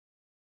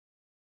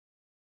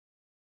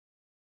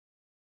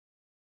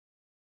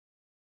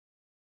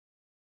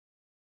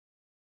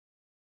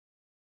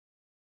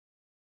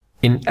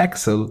In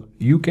Excel,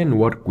 you can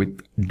work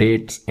with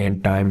dates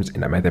and times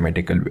in a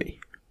mathematical way.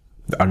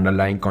 The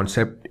underlying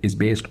concept is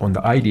based on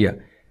the idea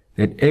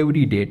that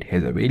every date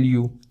has a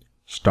value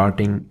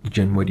starting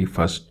January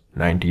 1st,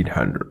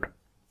 1900.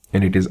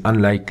 And it is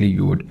unlikely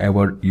you would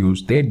ever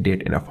use that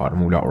date in a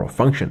formula or a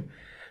function.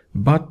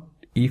 But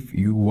if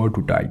you were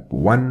to type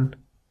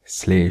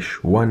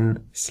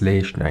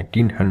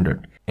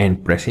 1/1/1900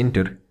 and press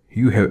enter,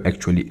 you have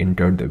actually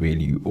entered the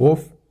value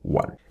of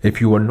 1.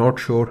 If you are not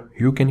sure,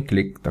 you can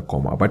click the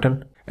comma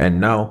button. And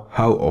now,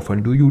 how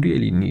often do you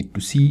really need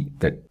to see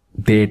that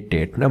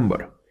date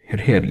number?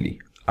 Rarely.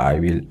 I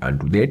will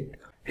undo that.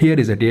 Here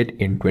is a date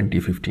in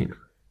 2015.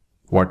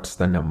 What's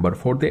the number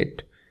for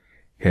that?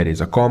 Here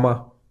is a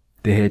comma.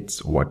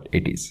 That's what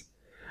it is.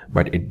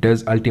 But it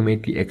does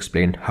ultimately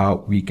explain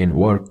how we can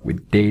work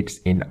with dates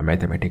in a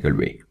mathematical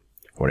way.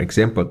 For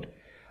example,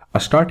 a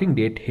starting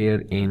date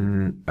here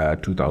in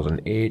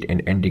 2008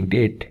 and ending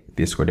date,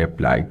 this could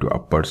apply to a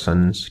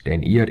person's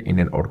tenure in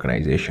an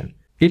organization.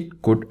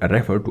 It could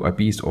refer to a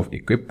piece of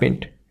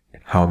equipment.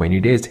 How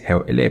many days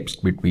have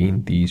elapsed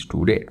between these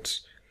two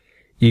dates?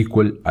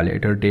 Equal a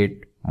later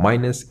date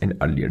minus an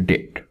earlier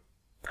date.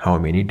 How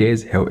many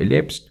days have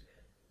elapsed?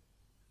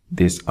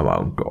 This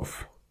amount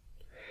of.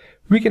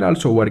 We can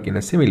also work in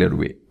a similar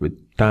way with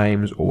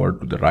times over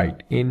to the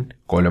right in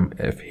column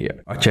F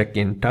here. A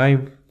check-in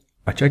time,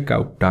 a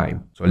checkout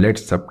time. So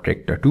let's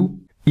subtract the two,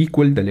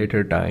 equal the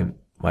later time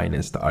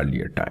minus the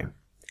earlier time.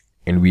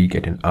 And we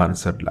get an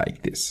answer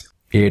like this.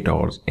 8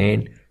 hours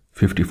and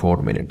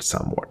 54 minutes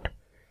somewhat.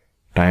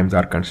 Times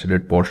are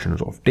considered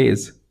portions of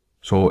days.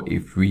 So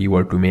if we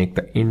were to make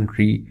the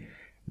entry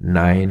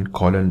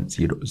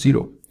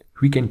 9:00,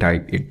 we can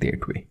type it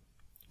that way.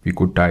 We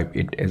could type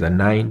it as a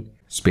 9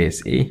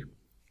 space A,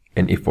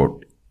 and if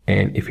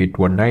it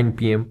were 9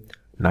 p.m,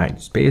 9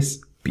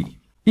 space P.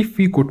 If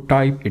we could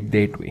type it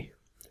that way,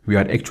 we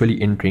are actually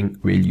entering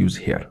values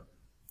here.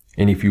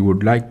 And if you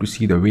would like to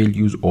see the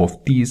values of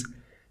these,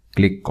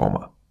 click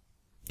comma.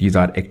 These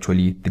are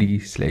actually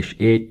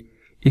 3/8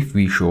 if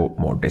we show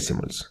more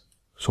decimals.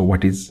 So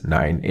what is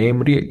 9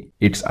 a.m. really?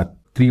 It's a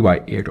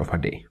 3/8 of a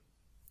day.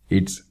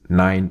 It's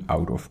 9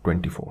 out of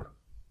 24.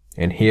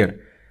 And here,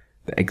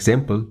 the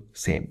example,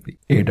 same thing.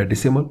 Add a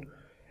decimal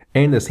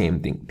and the same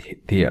thing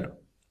here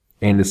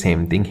and the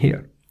same thing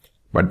here.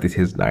 But this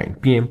is 9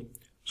 p.m.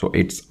 So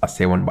it's a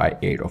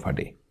 7/8 of a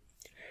day.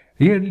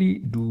 Rarely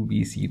do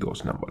we see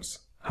those numbers.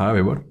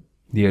 However,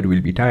 there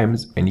will be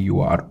times when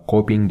you are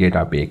copying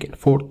data back and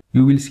forth.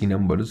 You will see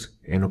numbers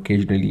and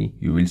occasionally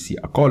you will see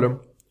a column,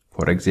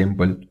 for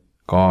example,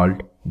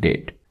 called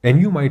date.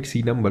 And you might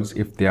see numbers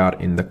if they are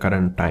in the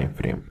current time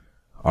frame,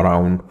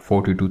 around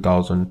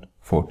 42,000,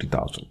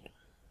 40,000.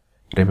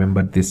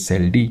 Remember this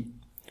cell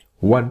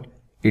D1,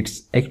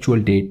 its actual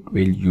date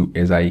value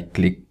as I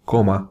click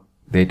comma,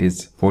 that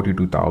is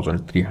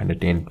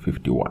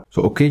 42,351.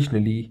 So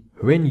occasionally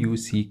when you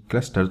see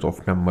clusters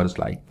of numbers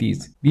like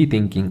these, be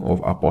thinking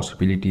of a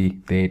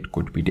possibility that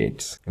could be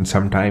dates. And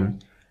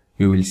sometimes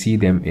you will see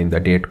them in the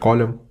date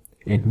column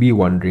and be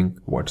wondering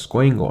what's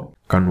going on.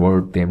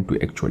 Convert them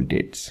to actual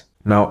dates.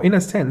 Now in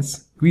a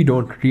sense, we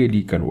don't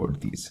really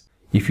convert these.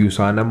 If you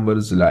saw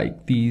numbers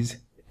like these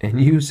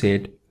and you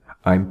said,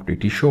 I'm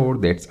pretty sure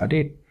that's a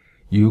date,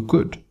 you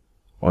could.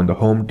 On the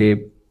home tab,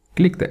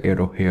 click the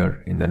arrow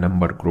here in the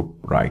number group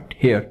right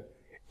here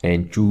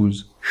and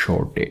choose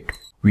short date.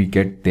 We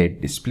get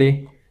that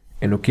display,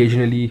 and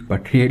occasionally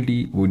but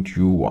rarely would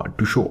you want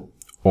to show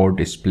or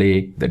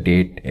display the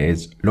date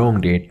as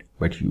long date,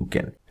 but you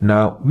can.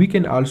 Now we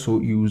can also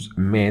use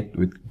math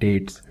with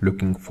dates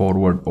looking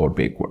forward or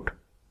backward.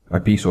 A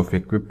piece of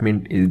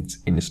equipment is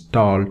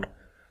installed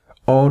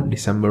on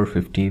December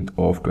 15th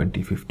of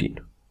 2015.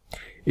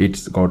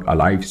 It's got a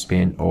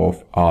lifespan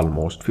of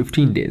almost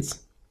 15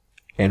 days.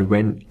 And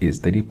when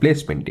is the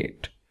replacement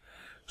date?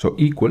 So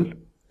equal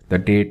the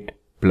date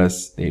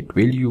plus that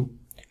value,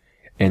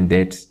 and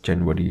that's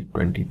January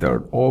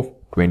 23rd of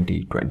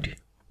 2020.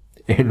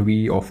 And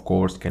we of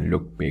course can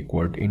look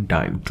backward in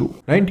time too.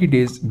 90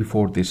 days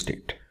before this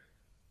date,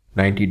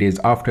 90 days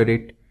after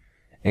it,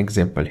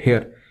 example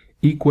here,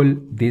 equal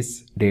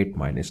this date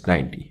minus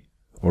 90,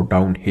 or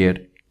down here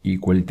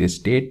equal this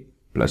date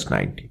plus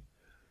 90.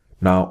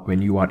 Now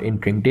when you are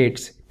entering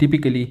dates,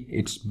 typically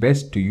it's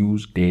best to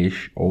use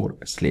dash or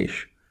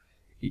slash.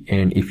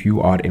 And if you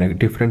are in a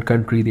different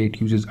country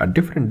that uses a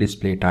different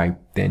display type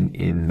than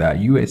in the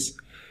US,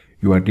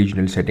 your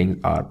regional settings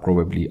are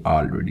probably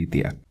already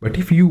there. But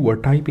if you were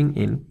typing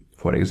in,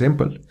 for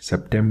example,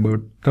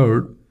 September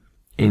 3rd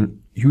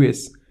in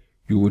US,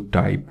 you would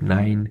type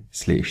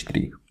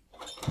 9/3.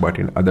 But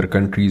in other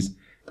countries,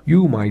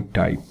 you might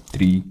type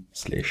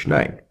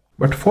 3/9.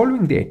 But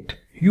following that,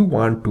 you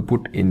want to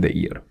put in the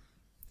year.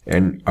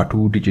 And a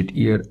 2-digit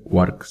year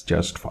works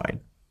just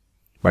fine.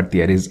 But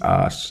there is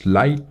a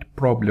slight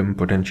problem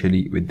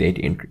potentially with that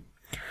entry.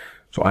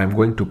 So I'm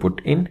going to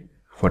put in,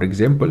 for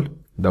example,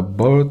 the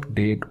birth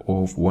date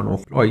of one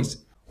of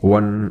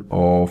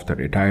the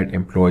retired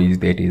employees,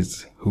 that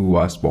is, who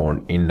was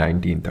born in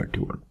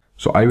 1931.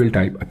 So I will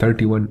type a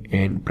 31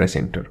 and press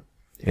enter.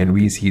 and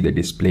we see the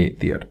display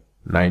there,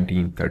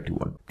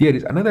 1931. There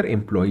is another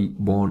employee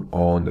born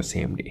on the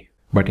same day,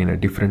 but in a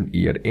different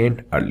year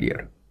and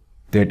earlier.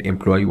 That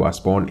employee was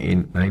born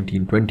in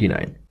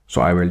 1929.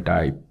 So I will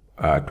type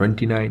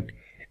 29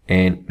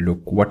 and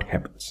look what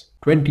happens.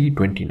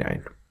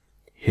 2029.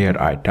 Here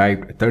I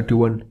typed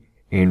 31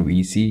 and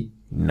we see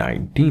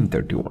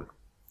 1931.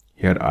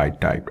 Here I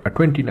typed a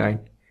 29.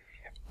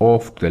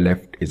 Off to the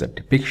left is a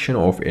depiction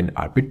of an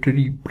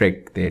arbitrary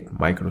break that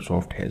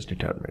Microsoft has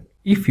determined.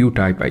 If you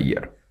type a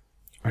year,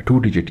 a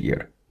 2-digit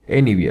year,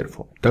 anywhere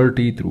from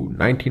 30 through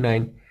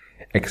 99,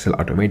 Excel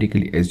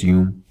automatically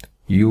assumes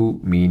you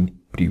mean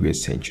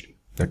previous century,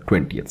 the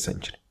 20th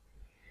century.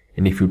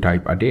 And if you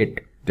type a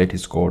date that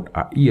is called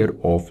a year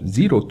of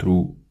 0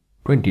 through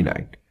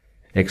 29,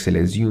 Excel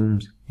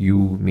assumes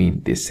you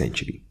mean this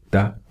century,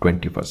 the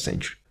 21st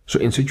century. So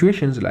in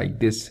situations like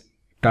this,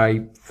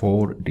 type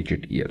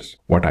 4-digit years.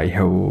 What I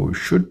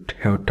should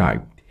have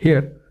typed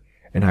here,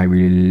 and I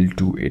will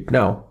do it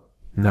now,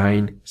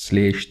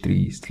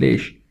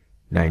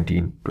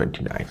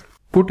 9/3/1929.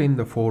 Put in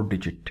the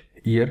 4-digit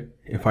year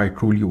if I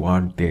truly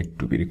want that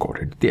to be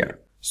recorded there.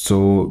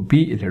 So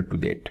be alert to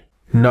that.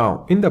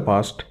 Now in the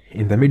past,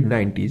 in the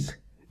mid-90s,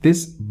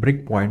 this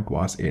breakpoint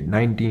was at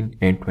 19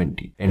 and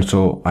 20. And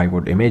so I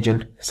would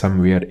imagine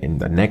somewhere in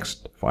the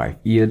next 5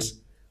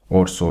 years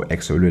or so,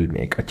 Excel will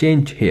make a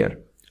change here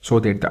so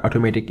that the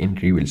automatic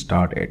entry will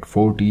start at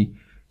 40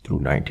 through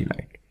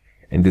 99.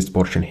 And this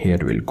portion here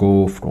will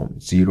go from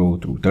 0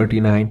 through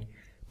 39,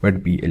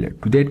 but be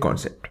alert to that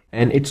concept.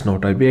 And it's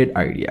not a bad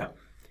idea,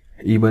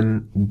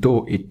 even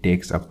though it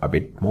takes up a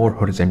bit more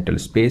horizontal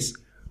space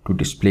to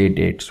display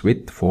dates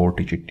with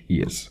 4-digit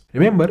years.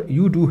 Remember,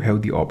 you do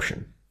have the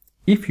option.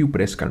 If you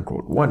press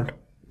Ctrl 1,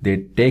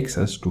 that takes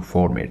us to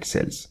format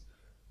cells.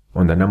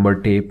 On the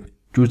number tab,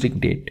 choosing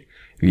date,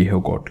 we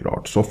have got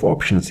lots of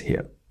options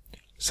here.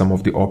 Some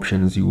of the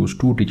options use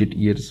 2-digit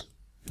years.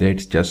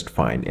 That's just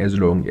fine as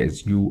long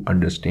as you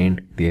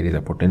understand there is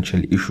a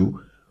potential issue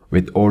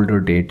with older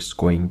dates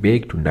going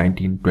back to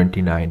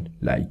 1929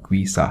 like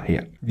we saw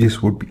here.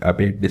 This would be a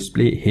bad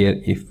display here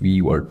if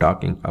we were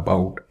talking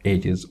about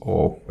ages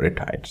of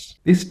retires.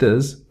 This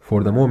does,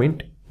 for the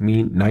moment,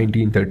 mean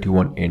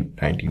 1931 and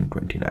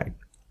 1929.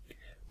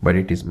 But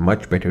it is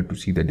much better to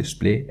see the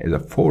display as a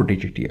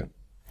 4-digit year.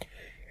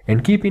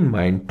 And keep in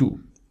mind too,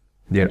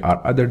 there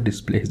are other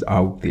displays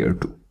out there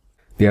too.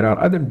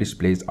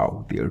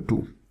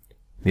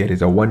 There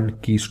is a one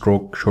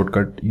keystroke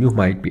shortcut you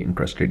might be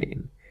interested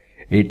in.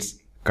 It's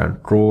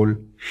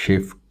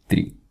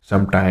Ctrl+Shift+3,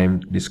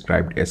 sometimes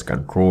described as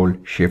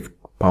Ctrl+Shift#.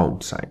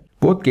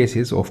 Both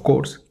cases, of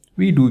course,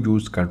 we do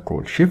use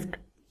Ctrl+Shift,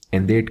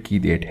 and that key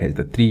that has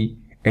the 3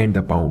 and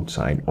the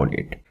 # on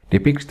it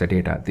depicts the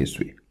data this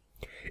way.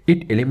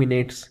 It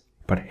eliminates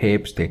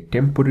perhaps the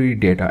temporary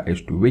data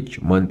as to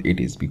which month it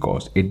is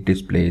because it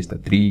displays the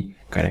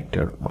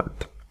 3-character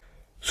month.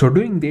 So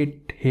doing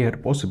that here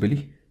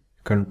possibly,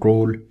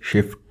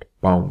 Ctrl+Shift#,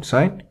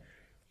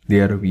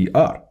 there we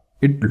are.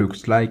 It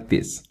looks like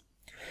this.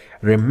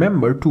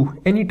 Remember too,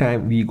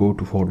 anytime we go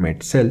to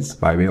format cells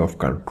by way of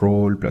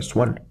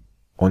Ctrl+1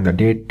 on the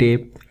date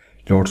tab,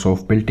 lots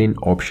of built-in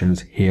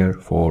options here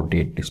for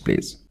date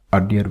displays.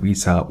 Earlier we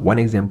saw one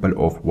example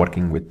of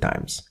working with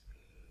times.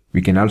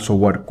 We can also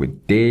work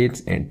with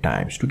dates and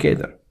times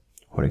together.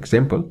 For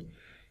example,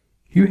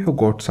 you have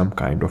got some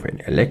kind of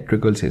an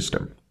electrical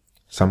system,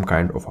 some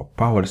kind of a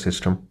power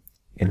system,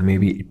 and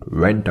maybe it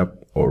went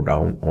up or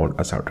down on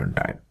a certain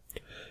time.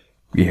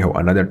 We have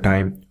another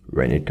time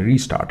when it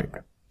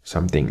restarted,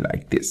 something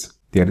like this.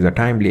 There is a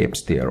time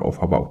lapse there of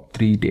about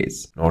 3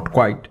 days. Not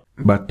quite,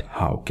 but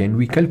how can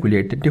we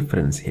calculate the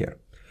difference here?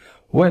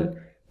 Well,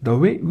 the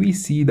way we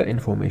see the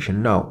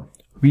information now,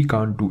 we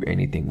can't do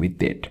anything with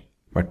that,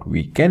 but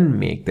we can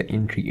make the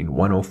entry in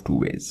one of 2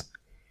 ways.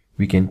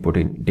 We can put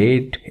in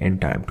date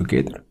and time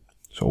together.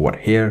 So over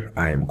here,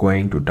 I am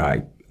going to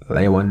type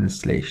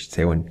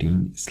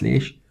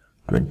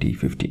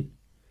 11/17/2015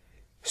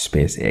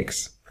 space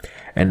X.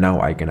 And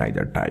now I can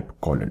either type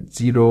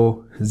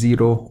 :0,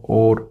 0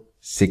 or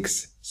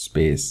 6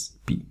 space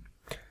P.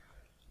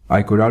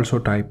 I could also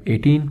type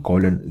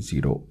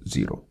 18:0,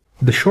 0.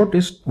 The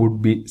shortest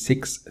would be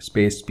 6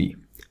 space P.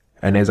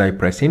 And as I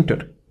press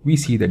enter, we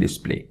see the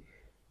display.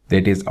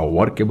 That is a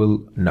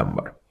workable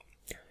number.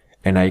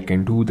 And I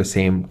can do the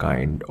same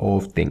kind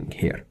of thing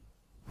here.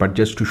 But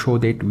just to show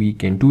that we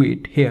can do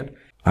it here,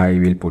 I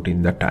will put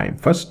in the time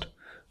first.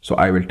 So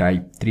I will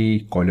type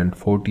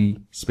 3:40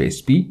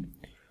 space P.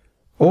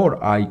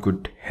 Or I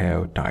could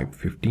have typed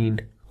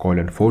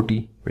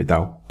 15:40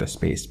 without the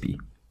space P.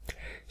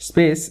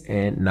 Space,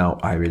 and now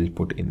I will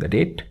put in the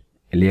date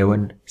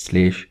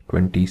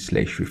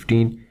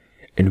 11/20/15,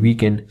 and we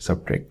can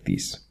subtract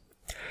these.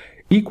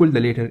 Equal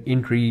the later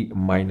entry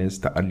minus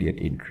the earlier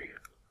entry.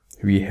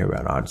 We have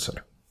an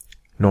answer.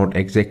 Not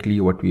exactly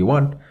what we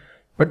want,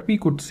 but we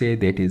could say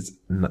that is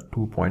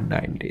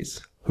 2.9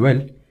 days.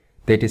 Well,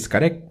 that is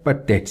correct,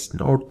 but that's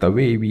not the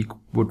way we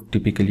would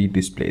typically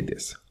display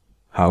this.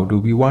 How do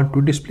we want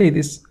to display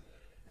this?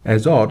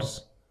 As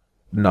odds.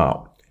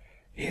 Now,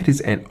 Here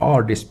is an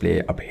hour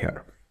display up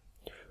here.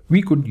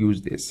 We could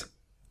use this.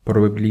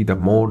 Probably the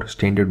more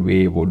standard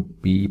way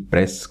would be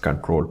press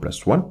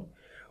Ctrl+1,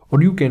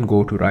 or you can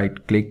go to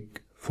right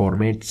click,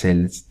 format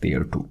cells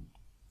there too,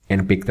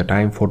 and pick the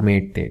time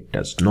format that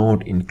does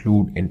not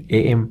include an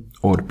AM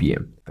or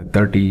PM. The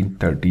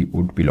 1330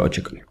 would be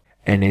logical.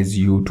 And as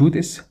you do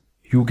this,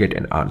 you get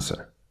an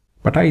answer.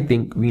 But I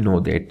think we know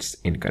that's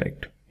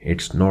incorrect.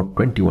 It's not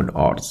 21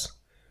 hours.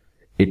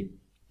 It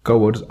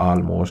covers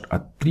almost a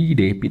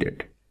 3-day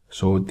period.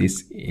 So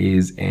this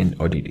is an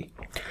oddity.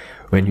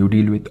 When you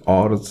deal with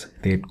hours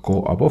that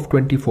go above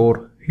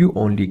 24, you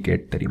only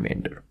get the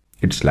remainder.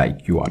 It's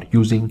like you are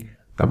using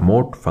the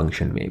mode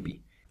function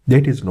maybe.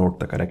 That is not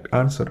the correct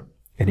answer,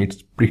 and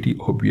it's pretty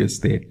obvious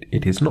that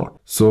it is not.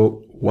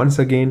 So once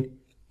again,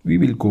 we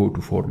will go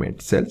to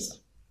format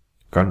cells,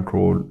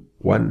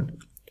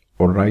 Ctrl+1,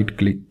 or right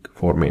click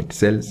format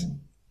cells,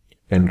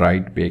 and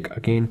right back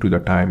again to the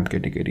time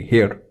category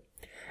here.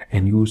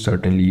 And you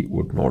certainly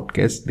would not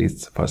guess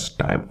this first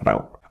time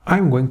around.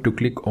 I'm going to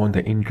click on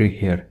the entry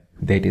here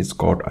that is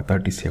got a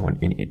 37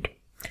 in it,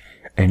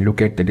 and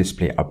look at the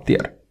display up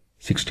there,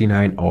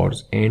 69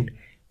 hours and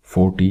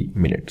 40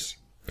 minutes.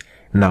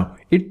 Now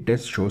it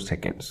does show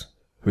seconds,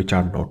 which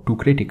are not too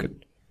critical,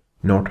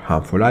 not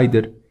harmful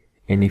either.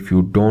 And if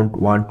you don't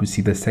want to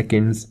see the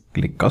seconds,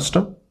 click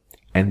custom,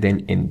 and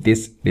then in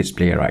this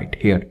display right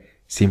here,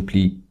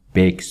 simply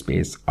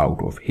backspace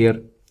out of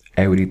here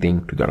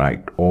everything to the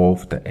right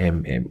of the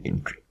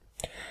entry.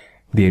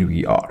 There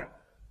we are.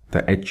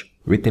 The H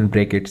within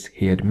brackets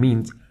here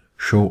means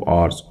show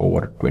hours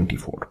over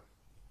 24.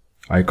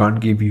 I can't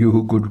give you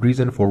a good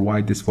reason for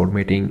why this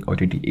formatting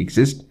already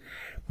exists,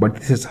 but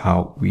this is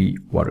how we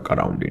work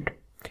around it.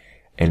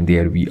 And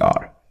there we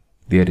are.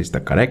 There is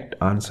the correct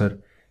answer,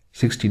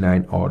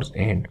 69 hours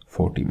and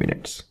 40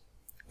 minutes.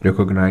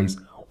 Recognize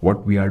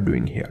what we are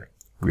doing here.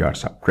 We are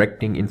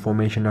subtracting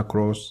information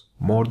across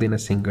more than a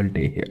single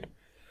day here.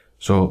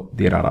 So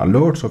there are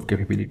lots of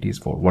capabilities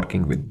for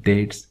working with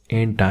dates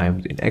and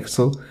times in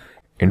Excel,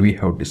 and we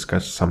have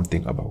discussed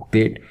something about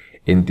that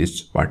in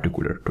this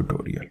particular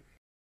tutorial.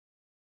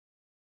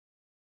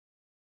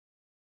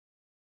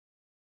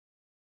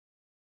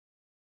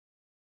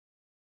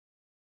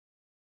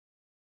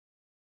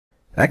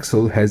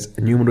 Excel has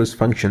numerous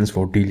functions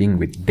for dealing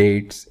with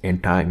dates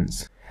and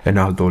times, and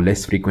although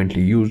less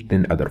frequently used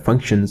than other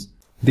functions,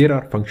 there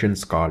are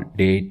functions called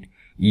date,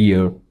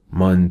 year,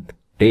 month,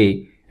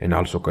 day, and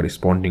also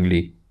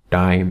correspondingly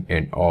time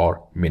and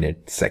hour,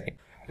 minute, second.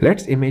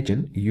 Let's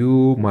imagine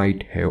you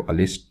might have a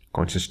list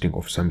consisting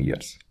of some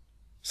years,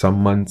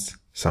 some months,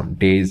 some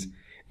days,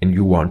 and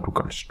you want to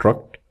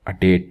construct a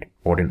date,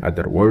 or in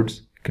other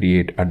words,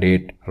 create a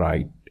date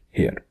right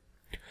here.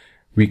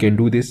 We can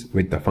do this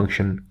with the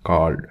function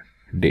called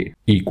date.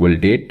 Equal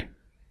date,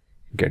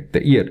 get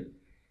the year.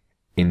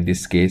 In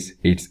this case,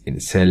 it's in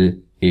cell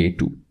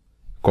A2,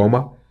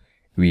 comma,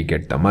 we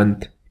get the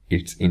month,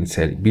 it's in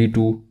cell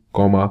B2,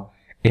 comma,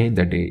 and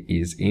the day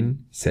is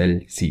in cell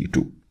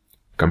C2.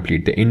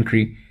 Complete the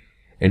entry,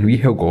 and we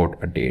have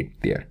got a date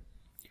there.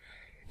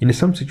 In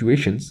some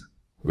situations,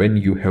 when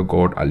you have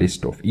got a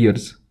list of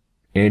years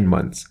and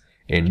months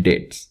and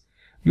dates,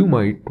 you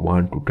might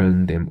want to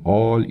turn them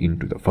all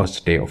into the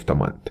first day of the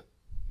month.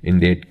 In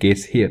that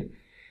case here,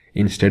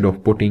 instead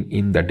of putting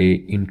in the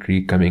day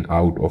entry coming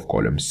out of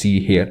column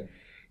C here,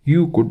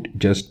 you could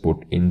just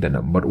put in the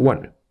number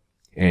 1.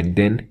 And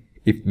then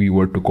if we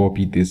were to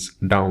copy this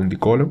down the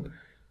column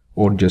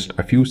or just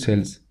a few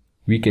cells,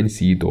 we can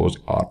see those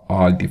are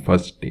all the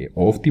first day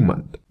of the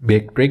month.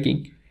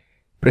 Backtracking,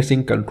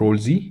 pressing Ctrl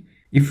Z,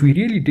 if we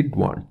really did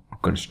want to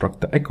construct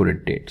the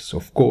accurate dates,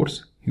 of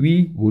course,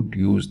 we would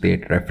use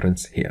that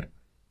reference here,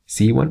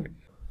 C1.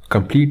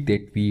 Complete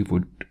that, we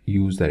would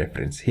use the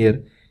reference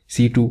here,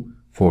 C2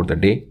 for the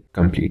day,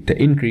 complete the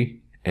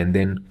entry, and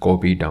then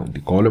copy down the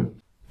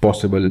column,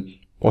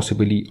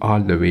 possibly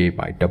all the way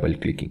by double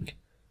clicking.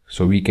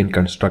 So we can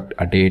construct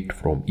a date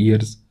from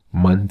years,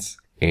 months,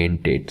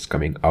 and dates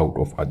coming out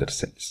of other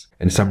cells.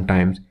 And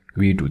sometimes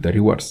we do the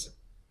reverse.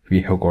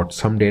 We have got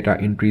some data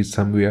entries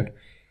somewhere.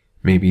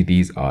 Maybe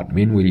these are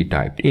manually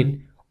typed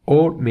in,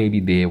 or maybe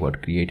they were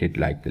created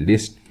like the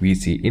list we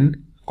see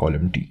in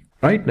column D.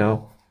 Right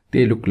now,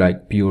 they look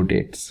like pure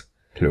dates.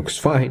 Looks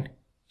fine.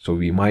 So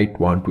we might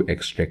want to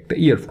extract the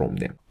year from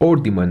them, or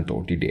the month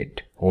or the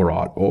date, or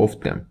all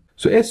of them.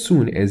 So as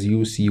soon as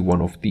you see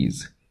one of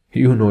these,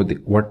 you know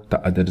what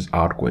the others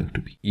are going to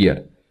be.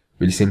 Year,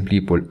 we'll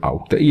simply pull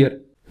out the year.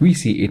 We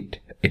see it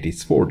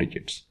is 4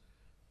 digits.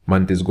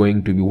 Month is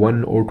going to be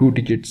 1 or 2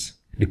 digits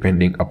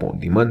depending upon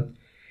the month,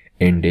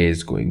 and day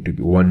is going to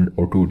be 1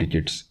 or 2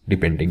 digits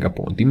depending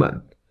upon the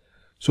month.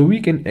 So we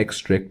can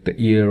extract the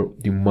year,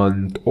 the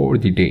month, or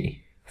the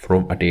day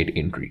from a date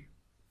entry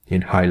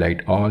and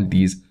highlight all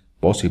these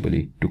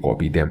possibly to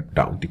copy them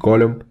down the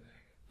column,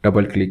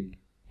 double click,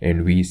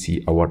 and we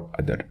see our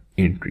other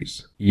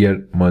entries,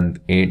 year, month,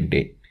 and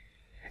day.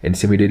 And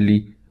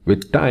similarly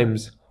with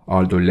times,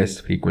 although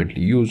less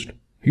frequently used,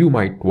 you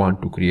might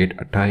want to create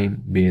a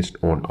time based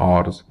on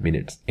hours,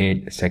 minutes,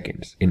 and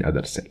seconds in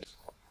other cells.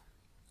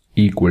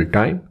 equal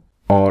time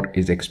or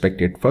is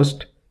expected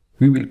first,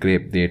 we will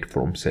grab date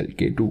from cell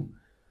K2,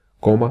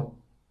 comma,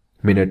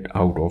 minute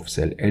out of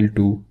cell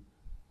L2,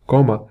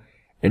 comma,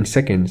 and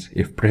seconds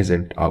if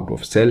present out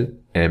of cell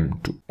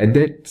M2. And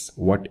that's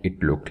what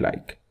it looked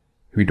like.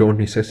 We don't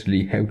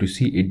necessarily have to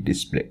see it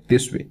displayed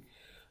this way.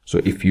 So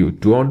if you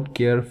don't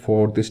care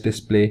for this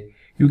display,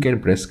 you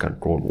can press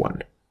Ctrl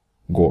 1.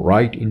 Go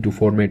right into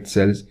format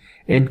cells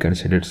and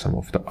consider some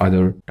of the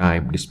other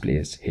time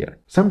displays here.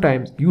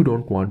 Sometimes you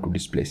don't want to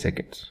display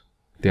seconds.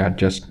 They are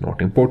just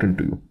not important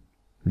to you.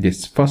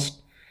 This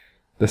first.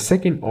 The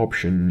second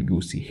option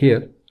you see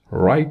here,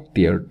 right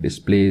there,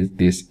 displays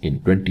this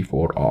in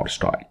 24-hour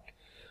style.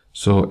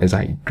 So as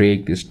I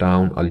drag this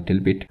down a little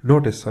bit,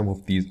 notice some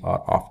of these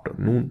are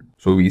afternoon.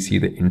 So we see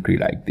the entry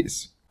like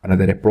this.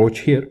 Another approach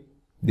here,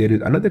 there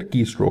is another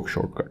keystroke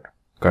shortcut,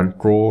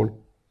 Ctrl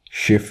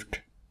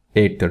Shift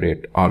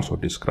 @ also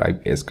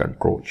described as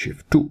Ctrl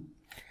Shift 2.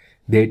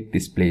 That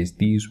displays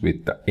these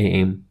with the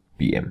AM,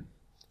 PM.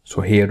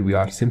 So here we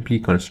are simply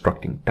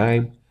constructing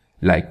time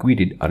like we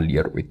did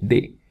earlier with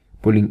day,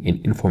 pulling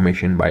in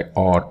information by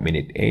hour,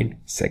 minute and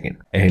second.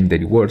 And the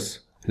reverse,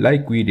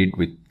 like we did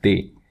with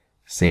day,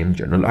 same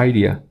general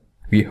idea.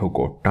 We have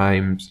got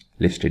times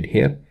listed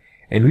here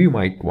and we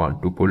might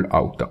want to pull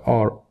out the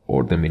hour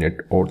or the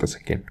minute or the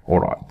second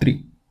or all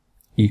three.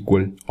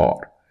 Equal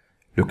hour.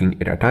 Looking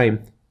at a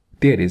time,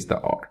 there is the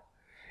hour.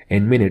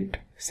 And minute,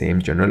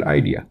 same general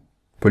idea.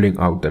 Pulling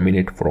out the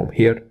minute from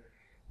here,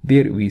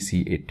 there we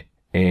see it,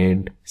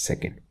 and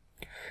second.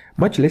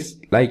 Much less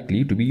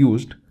likely to be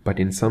used, but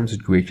in some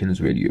situations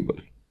valuable.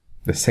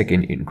 The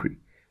second entry,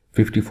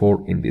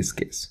 54 in this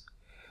case.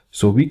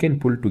 So we can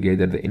pull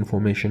together the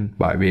information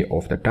by way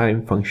of the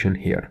time function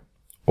here,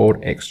 or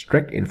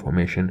extract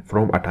information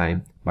from a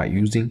time by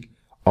using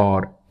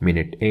hour,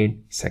 minute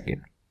and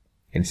second.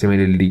 And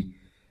similarly,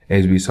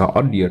 as we saw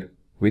earlier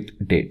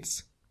with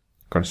dates,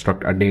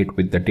 construct a date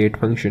with the date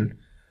function,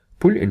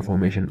 pull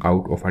information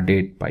out of a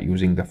date by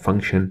using the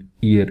function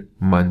year,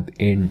 month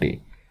and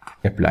day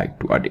applied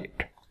to a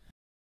date.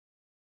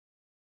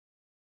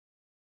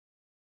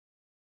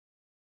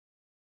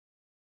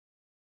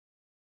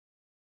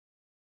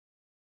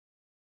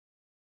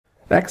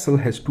 Excel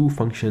has two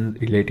functions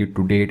related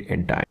to date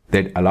and time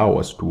that allow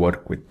us to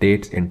work with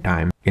dates and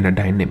time in a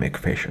dynamic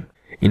fashion.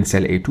 In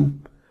cell A2,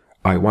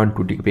 I want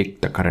to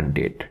depict the current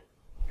date.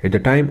 At the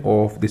time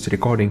of this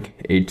recording,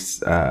 it's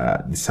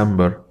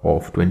December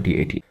of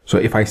 2018. So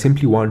if I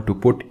simply want to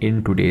put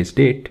in today's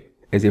date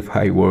as if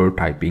I were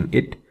typing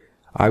it,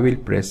 I will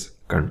press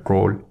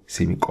Ctrl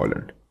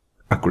semicolon,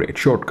 a great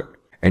shortcut.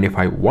 And if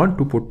I want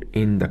to put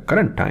in the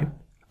current time,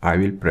 I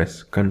will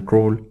press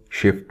Ctrl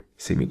Shift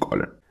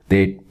semicolon.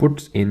 That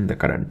puts in the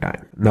current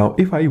time. Now,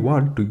 if I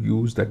want to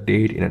use the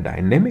date in a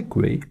dynamic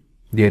way,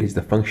 there is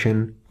the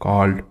function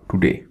called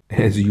today.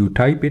 As you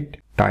type it,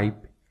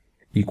 type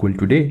equal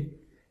today.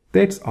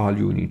 That's all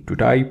you need to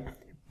type.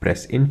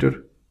 Press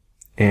enter.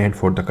 And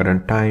for the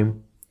current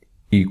time,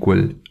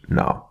 equal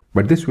now.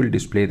 But this will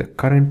display the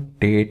current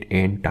date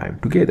and time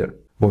together.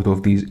 Both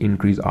of these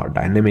entries are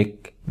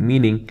dynamic,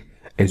 meaning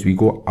as we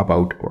go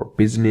about our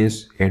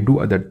business and do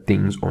other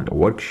things on the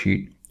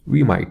worksheet,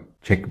 we might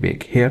check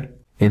back here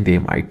and they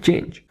might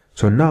change.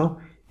 So now,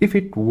 if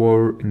it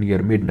were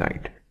near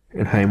midnight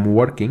and I am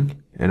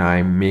working and I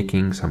am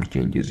making some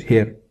changes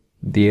here,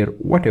 there,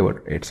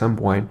 whatever, at some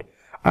point,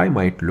 I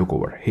might look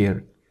over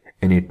here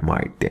and it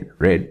might then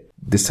read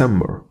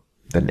December,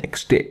 the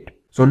next date.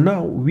 So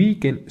now we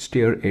can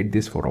stare at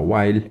this for a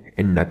while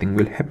and nothing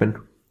will happen.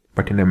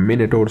 But in a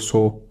minute or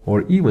so,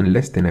 or even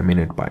less than a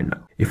minute by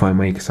now, if I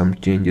make some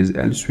changes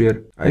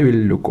elsewhere, I will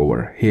look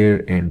over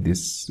here and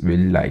this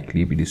will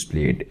likely be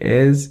displayed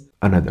as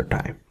another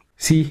time.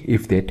 See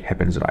if that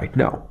happens right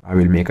now. I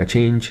will make a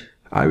change.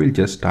 I will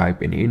just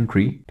type an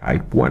entry,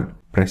 type 1,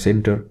 press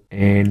enter,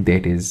 and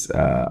that is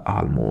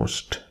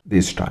almost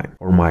this time,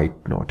 or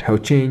might not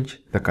have changed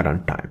the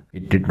current time.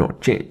 It did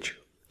not change.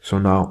 So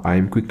now I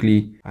am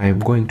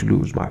going to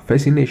lose my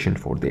fascination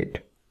for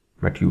that.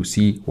 But you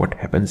see what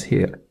happens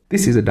here.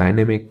 This is a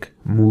dynamic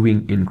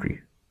moving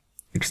entry.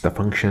 It's the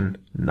function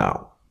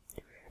now.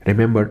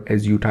 Remember,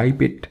 as you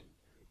type it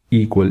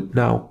equal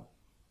now,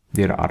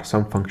 there are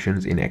some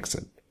functions in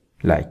Excel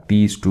like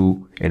these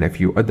two and a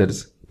few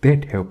others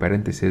that have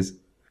parentheses,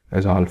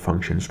 as all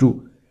functions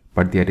do,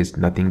 but there is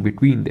nothing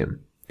between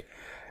them.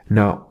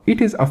 Now,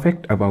 it is a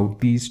fact about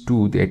these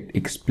two that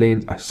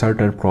explains a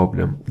certain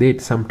problem that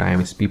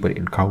sometimes people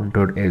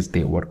encounter as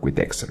they work with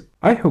Excel.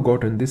 I have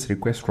gotten this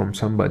request from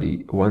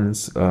somebody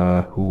once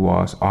who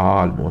was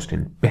almost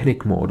in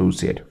panic mode, who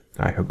said,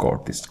 I have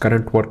got this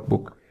current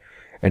workbook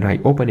and I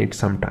open it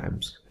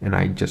sometimes and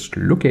I just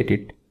look at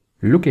it,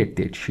 look at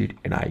that sheet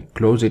and I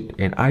close it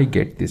and I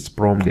get this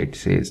prompt that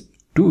says,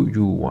 do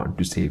you want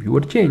to save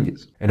your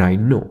changes? And I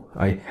know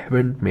I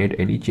haven't made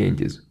any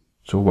changes.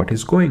 So what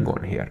is going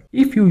on here?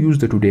 If you use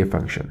the today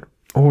function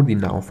or the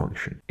now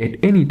function at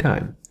any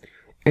time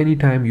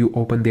you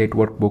open that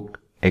workbook,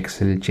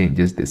 Excel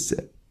changes this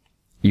cell,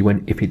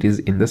 even if it is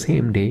in the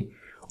same day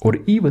or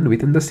even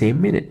within the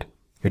same minute.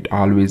 It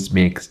always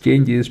makes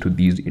changes to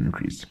these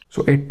entries.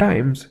 So at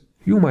times,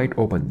 you might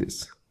open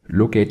this,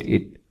 look at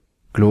it,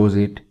 close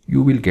it,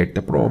 you will get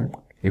the prompt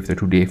if the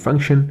today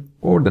function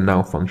or the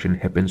now function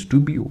happens to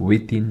be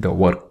within the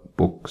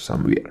workbook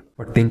somewhere.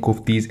 But think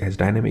of these as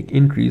dynamic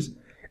entries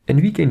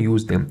and we can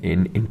use them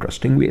in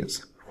interesting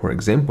ways. For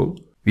example,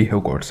 we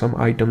have got some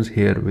items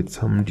here with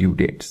some due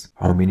dates.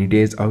 How many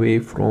days away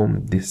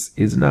from this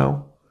is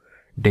now?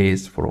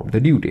 Days from the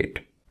due date.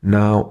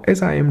 Now,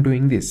 as I am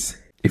doing this,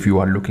 if you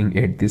are looking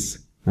at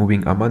this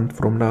moving a month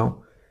from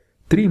now,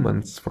 3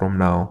 months from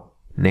now,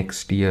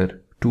 next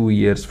year, 2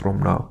 years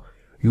from now,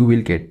 you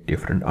will get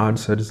different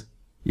answers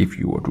if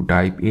you were to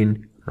type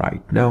in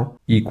right now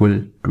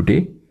equal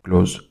today,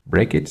 close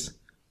brackets,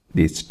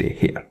 this day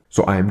here.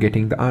 So I am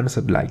getting the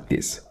answer like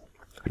this.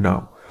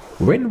 Now,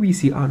 when we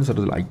see answers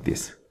like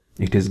this,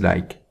 it is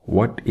like,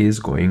 what is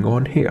going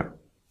on here?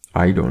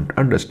 I don't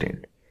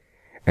understand.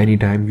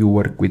 Anytime you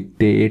work with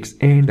dates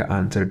and the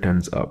answer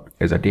turns up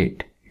as a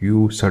date,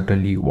 you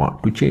certainly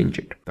want to change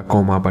it. The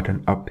comma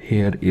button up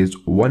here is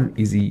one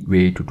easy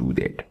way to do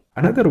that.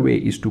 Another way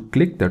is to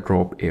click the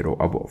drop arrow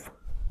above.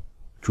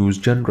 Choose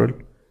general.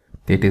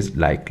 That is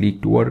likely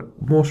to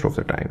work most of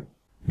the time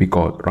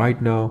because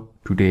right now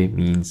today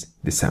means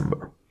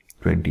December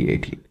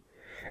 2018.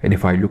 And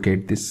if I look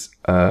at this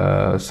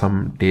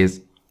some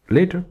days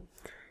later,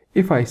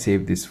 if I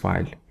save this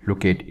file,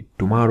 look at it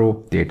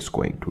tomorrow, that's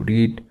going to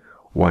read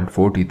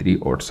 143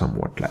 or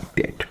somewhat like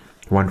that,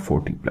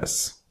 140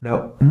 plus.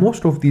 Now,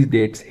 most of these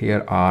dates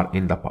here are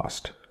in the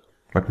past,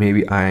 but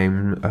maybe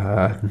I'm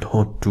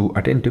not too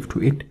attentive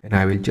to it and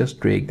I will just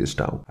drag this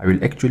down. I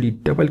will actually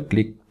double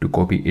click to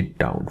copy it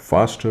down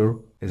faster.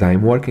 As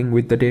I'm working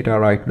with the data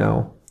right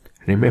now,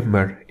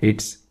 remember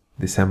it's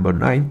December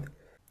 9th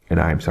and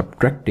I'm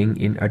subtracting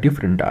in a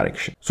different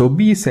direction. So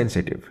be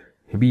sensitive,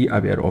 be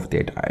aware of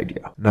that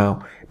idea.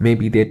 Now,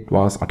 maybe that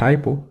was a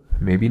typo,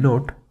 maybe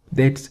not.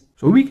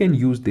 So we can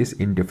use this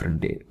in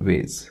different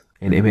ways.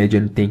 And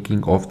imagine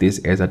thinking of this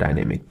as a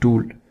dynamic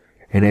tool.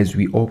 And as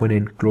we open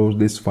and close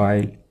this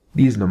file,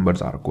 these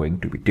numbers are going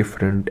to be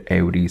different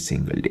every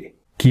single day.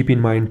 Keep in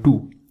mind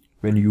too,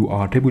 when you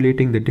are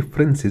tabulating the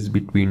differences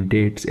between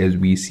dates as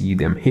we see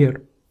them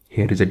here,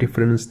 here is a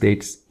difference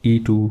that's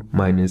E2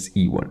 minus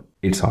E1.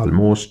 It's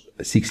almost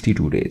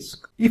 62 days.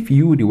 If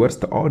you reverse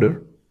the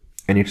order,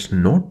 and it's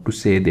not to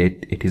say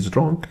that it is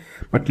wrong,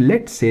 but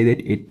let's say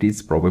that it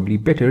is probably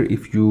better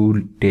if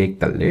you take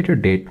the later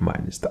date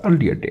minus the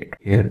earlier date.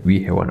 Here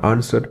we have an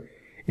answer,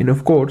 and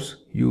of course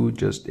you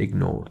just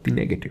ignore the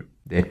negative.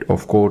 That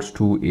of course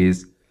too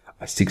is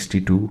a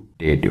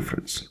 62-day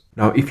difference.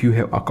 Now if you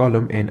have a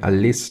column and a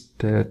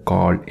list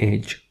called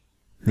age,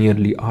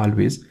 nearly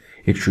always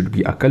it should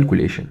be a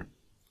calculation.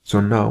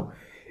 So now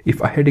if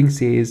a heading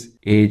says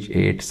age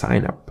 8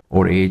 sign up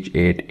or age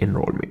 8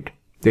 enrollment,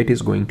 that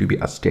is going to be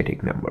a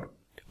static number.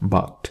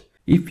 But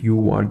if you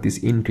want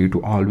this entry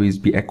to always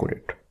be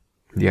accurate,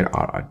 there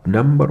are a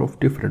number of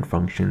different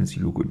functions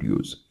you could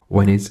use.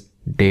 One is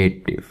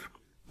dateDiff,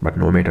 but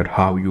no matter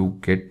how you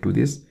get to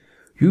this,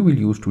 you will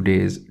use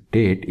today's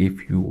date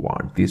if you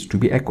want this to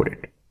be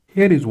accurate.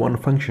 Here is one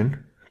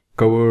function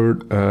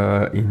covered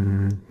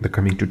in the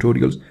coming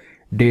tutorials,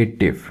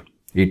 dateDiff.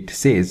 It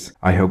says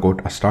I have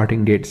got a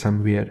starting date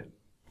somewhere,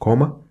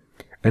 comma,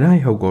 and I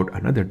have got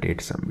another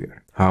date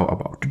somewhere. How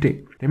about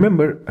today?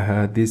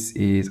 Remember, this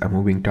is a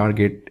moving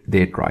target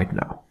date right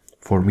now.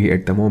 For me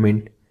at the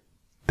moment,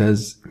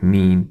 does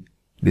mean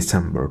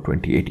December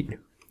 2018.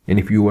 And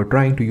if you are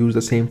trying to use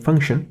the same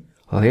function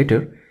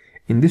later,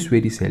 in this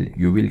very cell,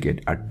 you will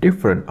get a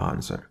different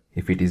answer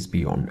if it is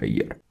beyond a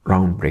year.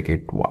 Round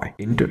bracket y,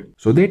 enter.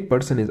 So that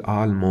person is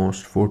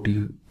almost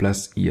 40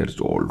 plus years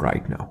old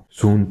right now,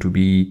 soon to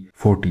be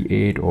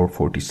 48 or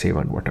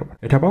 47, whatever.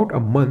 At about a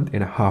month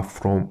and a half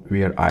from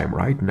where I am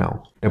right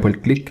now, double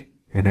click,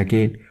 and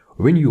again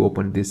when you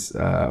open this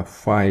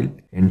file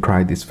and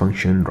try this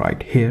function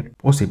right here,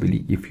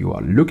 possibly if you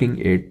are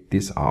looking at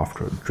this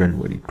after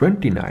January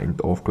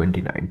 29th of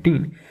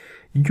 2019,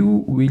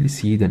 you will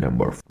see the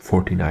number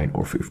 49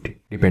 or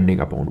 50 depending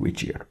upon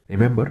which year.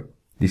 Remember,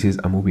 this is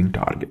a moving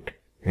target,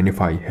 and if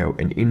I have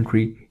an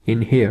entry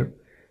in here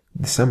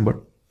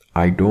December,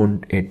 I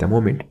don't at the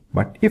moment,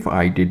 but if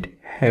I did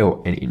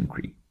have an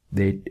entry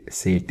that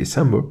say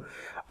December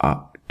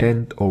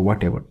 10th or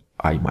whatever,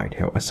 I might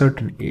have a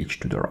certain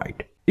age to the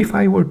right. If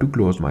I were to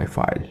close my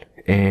file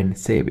and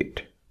save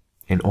it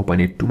and open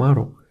it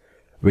tomorrow,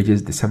 which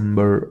is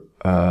December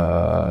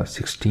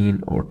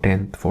 16 or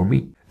 10th for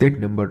me, that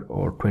number,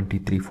 or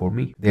 23 for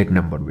me, that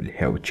number will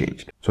have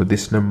changed. So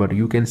this number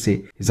you can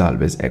say is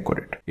always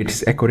accurate. It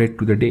is accurate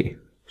to the day.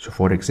 So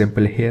for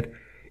example here,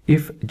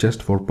 if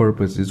just for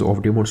purposes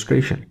of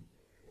demonstration,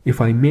 if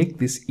I make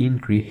this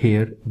entry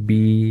here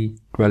be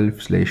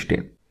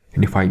 12/10,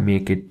 and if I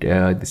make it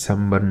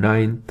December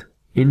 9th,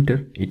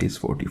 enter, it is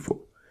 44.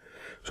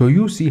 So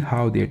you see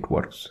how that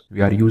works.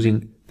 We are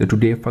using the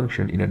today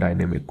function in a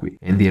dynamic way,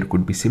 and there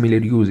could be similar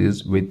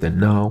uses with the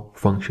now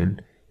function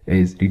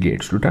as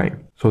relates to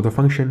time. So the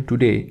function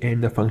today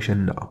and the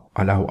function now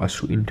allow us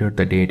to enter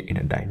the date in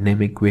a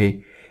dynamic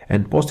way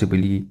and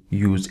possibly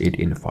use it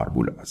in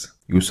formulas.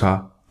 You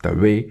saw the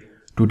way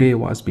today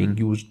was being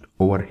used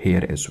over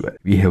here as well.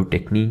 We have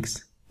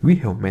techniques, we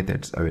have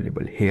methods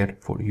available here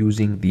for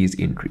using these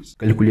entries,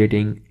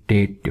 calculating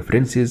date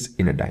differences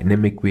in a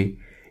dynamic way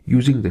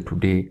using the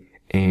today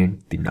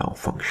and the now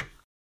function.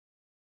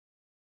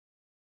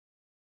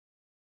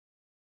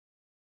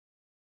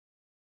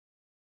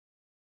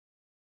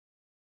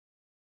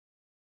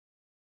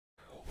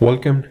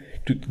 Welcome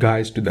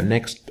guys to the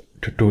next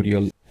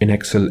tutorial in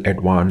Excel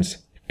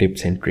Advanced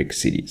Tips and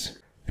Tricks series.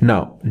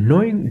 Now,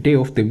 knowing day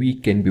of the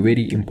week can be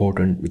very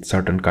important with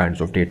certain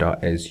kinds of data,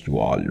 as you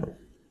all know.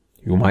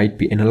 You might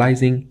be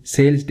analyzing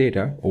sales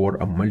data over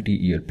a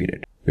multi-year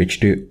period. Which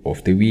day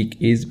of the week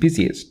is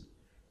busiest?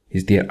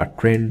 Is there a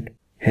trend?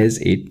 Has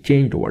it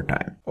changed over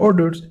time?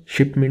 Orders,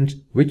 shipments,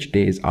 which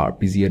days are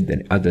busier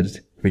than others?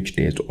 Which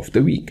days of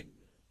the week?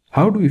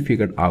 How do we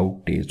figure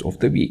out days of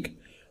the week?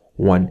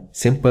 One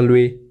simple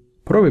way,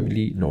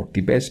 probably not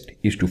the best,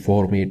 is to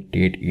format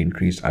date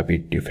entries a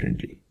bit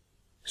differently.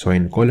 So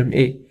in column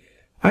A,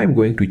 I am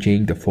going to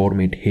change the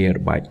format here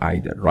by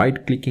either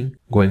right-clicking,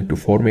 going to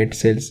Format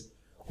Cells,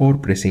 or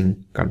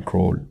pressing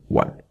Ctrl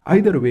 1.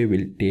 Either way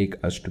will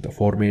take us to the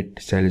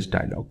Format Cells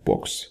dialog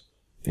box.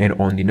 And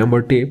on the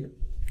Number tab,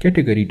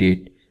 Category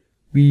Date,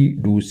 we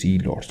do see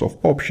lots of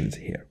options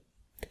here.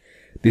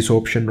 This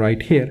option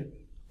right here,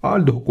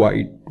 although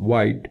quite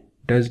wide,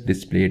 does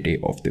display day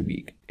of the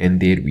week. And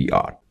there we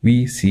are.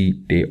 We see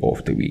day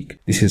of the week.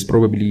 This is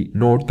probably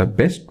not the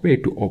best way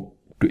to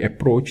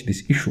approach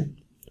this issue.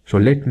 So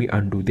let me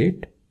undo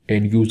that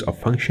and use a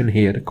function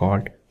here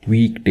called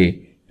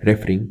weekday,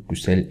 referring to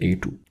cell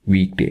A2,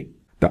 weekday.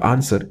 The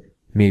answer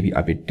may be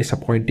a bit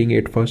disappointing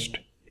at first,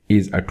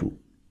 is a 2.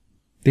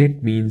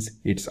 That means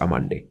it's a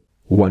Monday.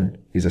 1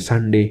 is a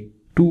Sunday,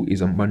 2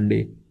 is a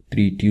Monday,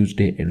 3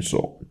 Tuesday, and so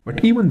on.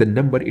 But even the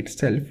number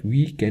itself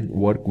we can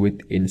work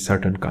with in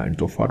certain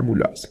kinds of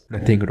formulas.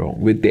 Nothing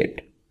wrong with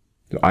that.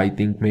 So I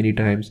think many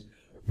times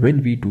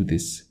when we do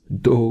this,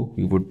 though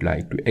we would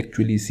like to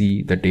actually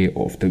see the day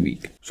of the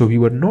week. So we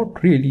were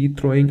not really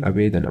throwing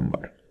away the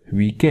number.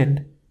 We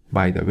can,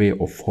 by the way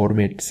of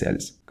Format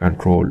Cells,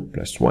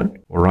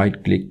 Ctrl+1, or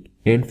right click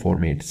and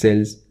Format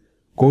Cells,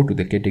 go to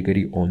the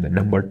category on the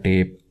Number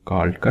tab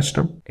called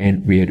Custom,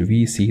 and where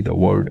we see the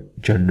word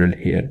General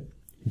here,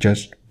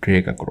 just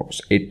drag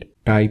across it.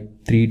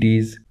 Type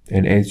 3Ds,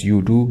 and as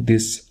you do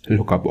this,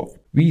 look above.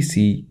 We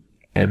see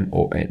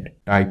MON.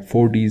 Type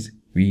 4Ds,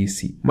 we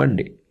see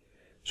Monday.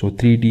 So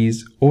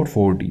 3Ds or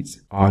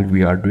 4Ds. All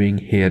we are doing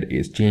here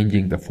is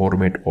changing the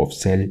format of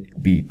cell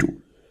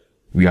B2.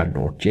 We are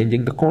not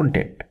changing the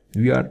content.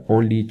 We are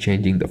only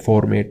changing the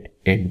format,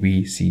 and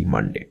we see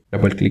Monday.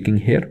 Double clicking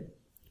here,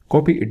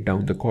 copy it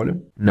down the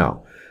column.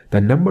 Now,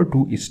 the number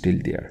 2 is still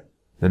there.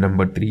 The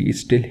number 3 is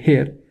still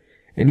here.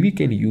 And we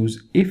can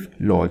use if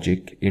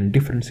logic in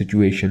different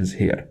situations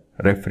here,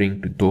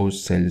 referring to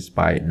those cells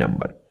by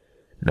number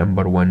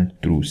 1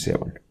 through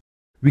 7.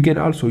 We can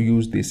also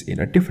use this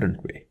in a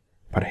different way,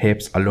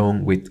 perhaps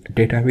along with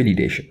data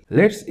validation.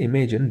 Let's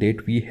imagine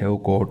that we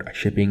have got a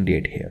shipping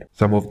date here.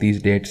 Some of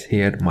these dates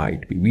here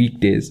might be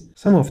weekdays,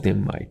 some of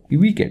them might be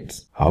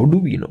weekends. How do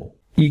we know?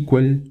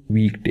 Equal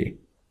weekday.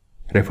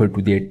 Refer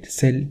to that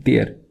cell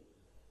there.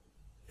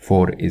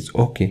 4 is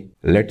okay.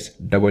 Let's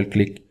double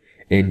click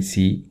and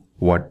see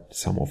what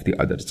some of the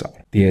others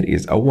are. There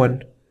is a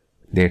 1,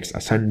 that's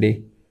a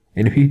Sunday,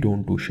 and we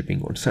don't do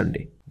shipping on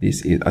Sunday.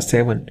 This is a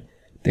 7,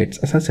 that's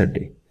a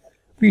Saturday.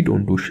 We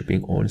don't do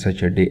shipping on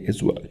Saturday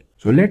as well.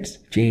 So let's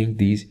change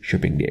these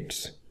shipping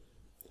dates.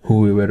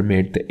 Whoever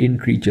made the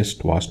entry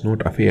just was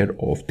not aware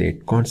of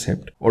that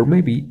concept, or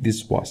maybe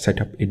this was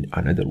set up in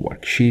another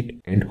worksheet,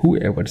 and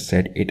whoever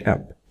set it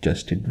up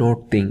just did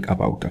not think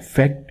about the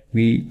fact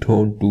we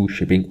don't do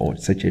shipping on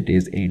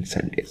Saturdays and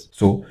Sundays.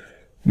 So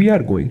we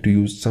are going to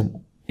use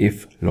some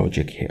if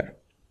logic here.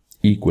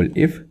 Equal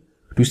if,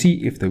 to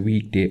see if the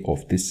weekday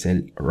of this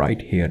cell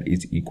right here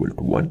is equal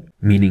to 1,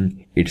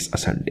 meaning it's a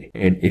Sunday.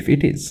 And if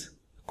it is,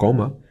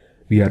 comma,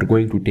 we are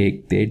going to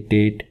take that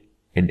date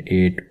and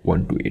add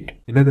 1 to it.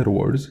 In other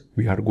words,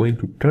 we are going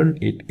to turn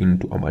it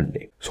into a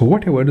Monday. So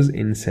whatever is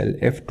in cell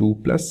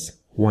F2 plus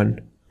 1,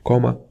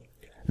 comma.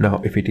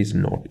 Now if it is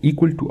not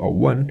equal to a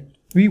 1,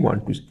 we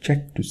want to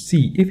check to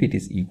see if it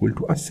is equal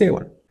to a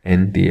 7.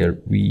 And there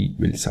we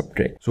will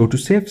subtract. So to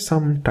save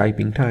some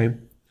typing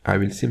time, I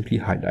will simply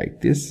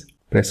highlight this,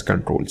 press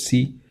Ctrl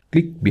C,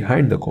 click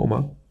behind the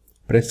comma,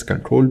 press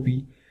Ctrl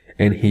V,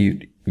 and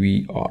here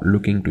we are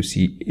looking to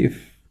see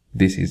if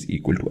this is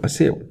equal to a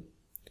 7.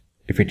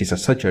 If it is a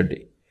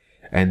Saturday,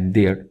 and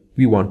there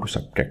we want to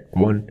subtract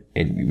 1,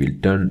 and we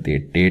will turn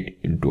that date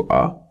into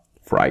a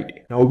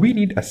Friday. Now we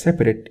need a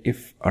separate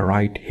if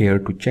right here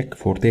to check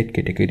for that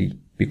category,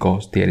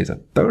 because there is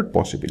a third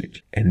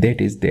possibility, and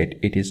that is that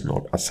it is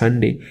not a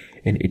Sunday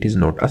and it is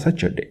not a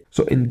Saturday.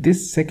 So in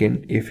this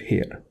second if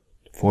here,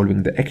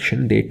 following the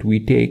action that we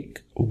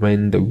take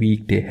when the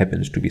weekday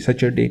happens to be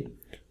Saturday,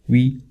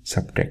 we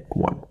subtract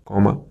 1,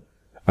 comma.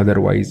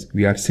 Otherwise,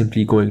 we are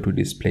simply going to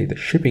display the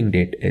shipping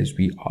date as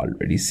we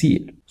already see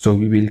it. So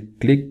we will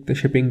click the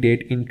shipping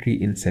date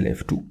entry in cell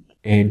F2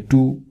 and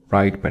two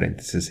right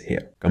parentheses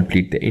here.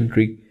 Complete the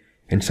entry,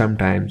 and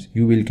sometimes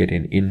you will get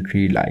an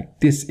entry like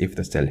this if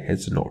the cell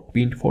has not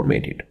been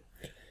formatted.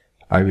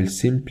 I will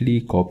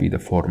simply copy the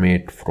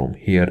format from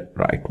here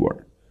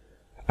rightward.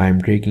 I am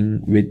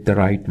dragging with the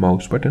right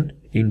mouse button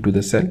into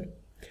the cell,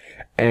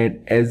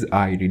 and as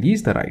I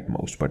release the right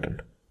mouse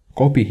button,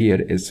 copy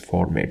here is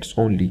formats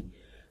only.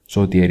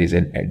 So there is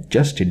an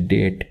adjusted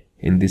date.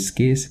 In this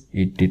case,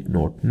 it did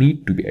not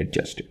need to be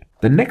adjusted.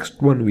 The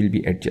next one will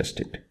be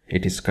adjusted.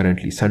 It is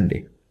currently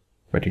Sunday,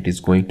 but it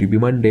is going to be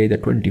Monday the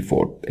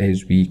 24th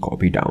as we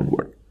copy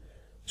downward.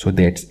 So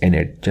that's an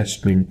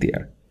adjustment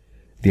there.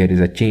 There is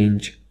a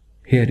change.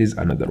 Here is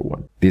another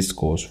one. This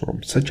goes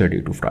from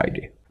Saturday to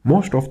Friday.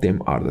 Most of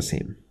them are the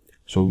same.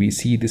 So we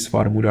see this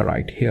formula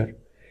right here,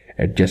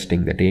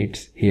 adjusting the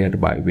dates here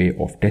by way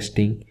of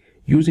testing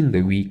using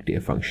the weekday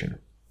function,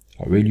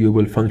 a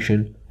valuable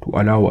function to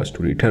allow us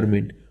to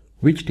determine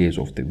which days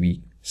of the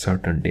week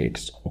certain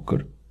dates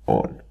occur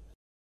on.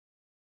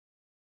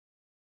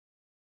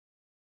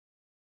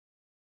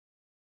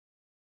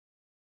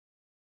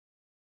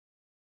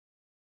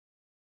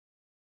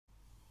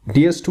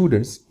 Dear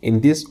students,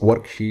 in this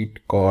worksheet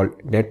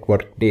called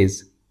Network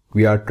Days,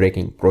 we are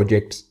tracking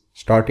projects,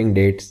 starting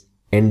dates,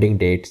 ending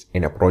dates,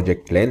 and a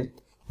project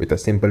length with a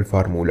simple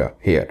formula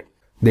here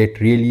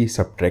that really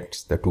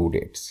subtracts the two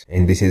dates.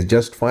 And this is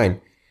just fine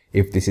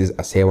if this is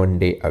a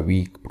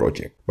 7-day-a-week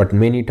project. But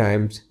many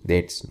times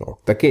that's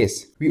not the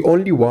case. We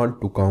only want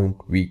to count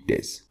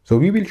weekdays. So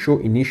we will show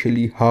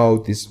initially how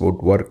this would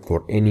work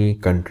for any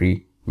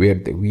country where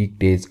the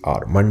weekdays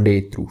are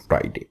Monday through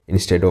Friday.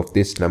 Instead of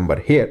this number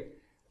here,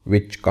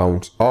 which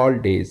counts all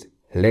days,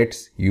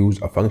 let's use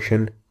a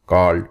function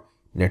called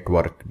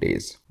network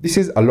days. This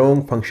is a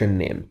long function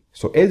name.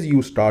 So as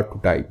you start to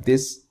type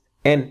this,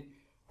 and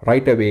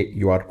right away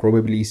you are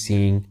probably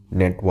seeing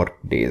network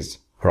days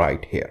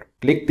right here.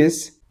 Click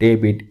this,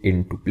 tab it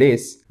into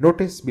place.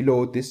 Notice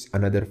below this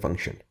another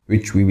function,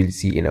 which we will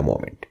see in a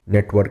moment.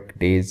 Network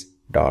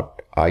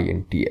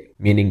days.intl,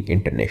 meaning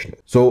international.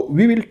 So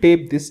we will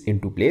tab this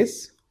into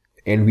place,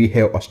 and we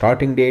have a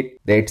starting date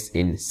that's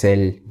in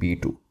cell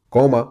B2,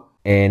 comma,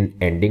 and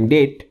ending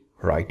date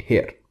right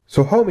here.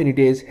 So how many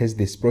days has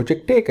this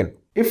project taken?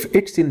 If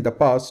it's in the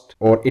past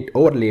or it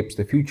overlaps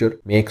the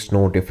future, makes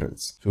no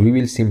difference. So we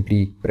will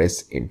simply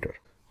press enter.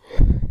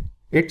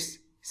 It's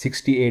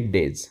 68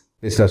 days.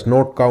 This does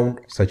not count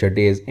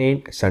Saturdays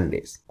and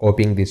Sundays.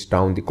 Copying this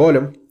down the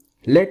column,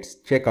 let's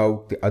check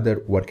out the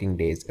other working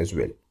days as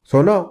well.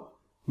 So now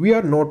we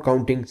are not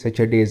counting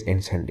Saturdays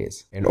and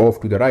Sundays. And off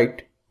to the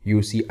right,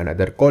 you see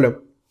another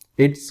column.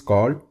 It's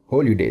called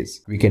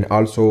holidays. We can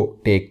also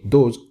take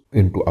those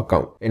into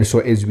account. And so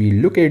as we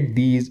look at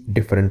these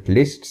different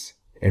lists,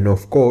 and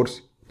of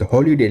course, the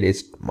holiday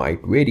list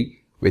might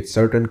vary with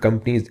certain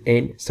companies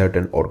and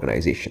certain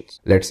organizations.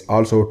 Let's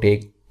also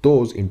take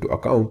those into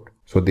account.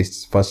 So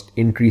this first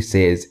entry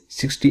says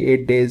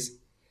 68 days.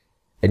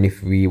 And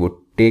if we would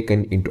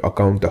taken into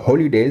account the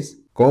holidays,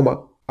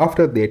 comma,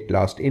 after that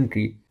last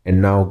entry,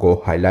 and now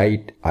go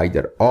highlight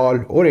either all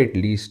or at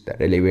least the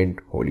relevant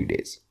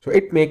holidays. So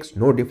it makes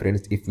no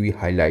difference if we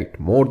highlight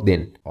more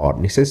than or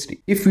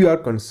necessary. If we are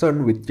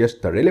concerned with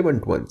just the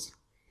relevant ones,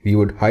 we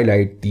would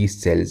highlight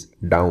these cells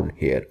down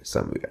here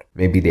somewhere.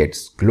 Maybe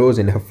that's close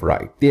enough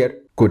right there,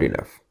 good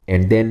enough.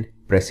 And then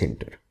press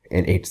enter,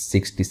 and it's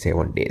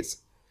 67 days.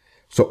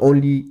 So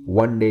only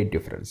 1 day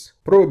difference,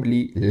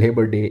 probably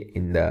Labor Day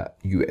in the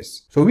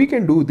US. So we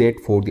can do that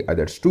for the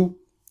others too.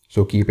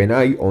 So keep an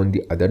eye on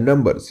the other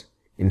numbers.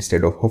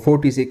 Instead of a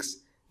 46,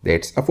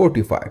 that's a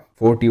 45.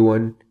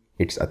 41,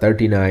 it's a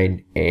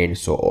 39, and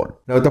so on.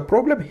 Now the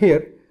problem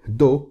here,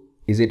 though,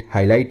 is it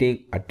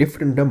highlighting a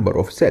different number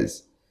of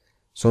cells.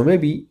 So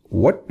maybe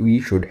what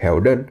we should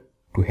have done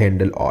to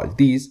handle all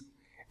these,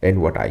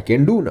 and what I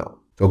can do now.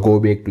 So go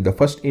back to the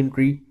first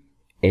entry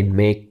and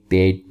make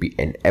that be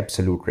an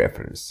absolute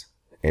reference.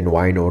 And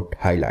why not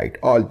highlight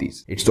all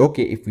these? It's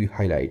okay if we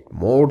highlight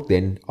more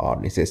than are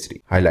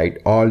necessary.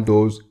 Highlight all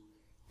those,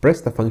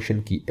 press the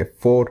function key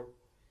F4,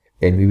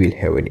 and we will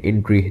have an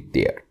entry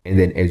there. And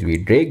then as we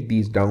drag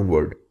these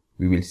downward,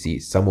 we will see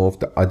some of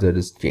the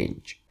others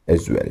change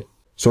as well.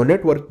 So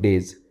network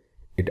days,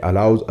 it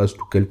allows us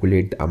to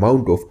calculate the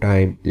amount of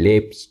time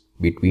lapsed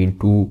between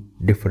two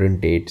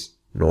different dates,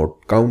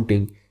 not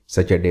counting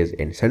Saturdays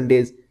and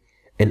Sundays,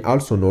 and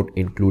also not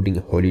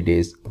including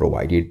holidays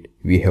provided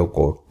we have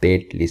got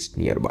that list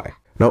nearby.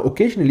 Now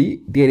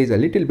occasionally there is a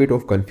little bit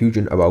of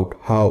confusion about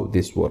how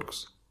this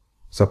works.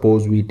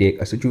 Suppose we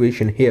take a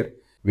situation here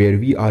where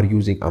we are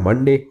using a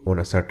Monday on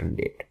a certain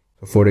date.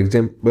 So for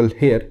example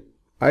here,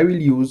 I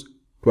will use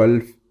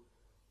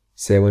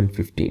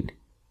 12/7/15.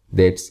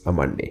 That's a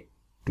Monday.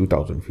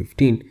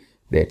 2015,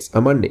 that's a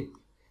Monday.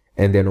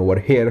 And then over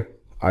here,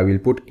 I will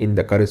put in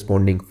the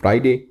corresponding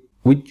Friday,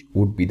 which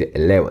would be the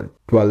 11th,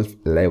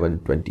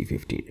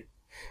 12/11/2015.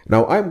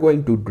 Now I'm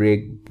going to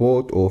drag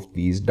both of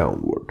these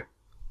downward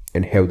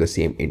and have the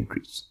same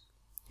entries.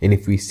 And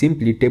if we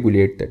simply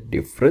tabulate the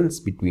difference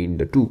between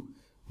the two,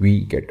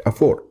 we get a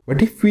 4.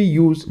 But if we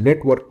use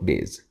network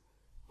days,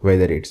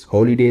 whether it's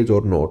holidays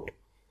or not,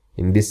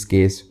 in this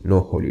case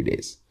no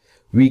holidays,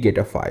 we get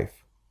a 5.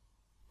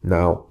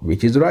 Now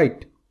which is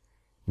right?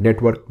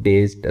 Network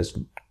days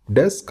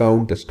does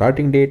count the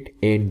starting date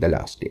and the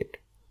last date.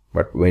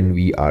 But when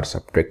we are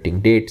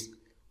subtracting dates,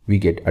 we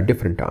get a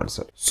different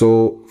answer.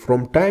 So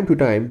from time to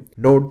time,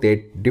 note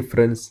that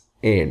difference,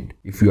 and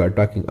if you are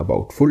talking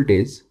about full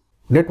days,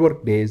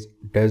 network days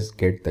does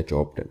get the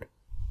job done.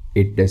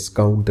 It does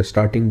count the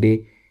starting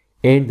day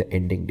and the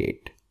ending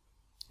date.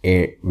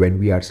 And when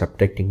we are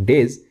subtracting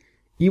days,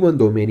 even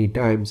though many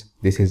times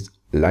this is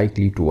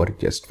likely to work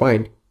just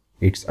fine,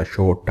 it's a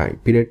short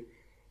time period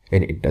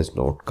and it does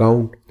not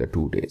count the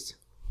 2 days.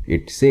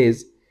 It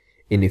says,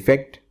 in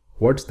effect,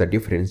 what's the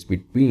difference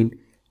between,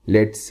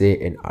 let's say,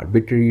 an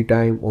arbitrary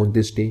time on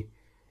this day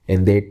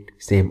and that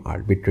same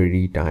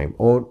arbitrary time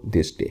on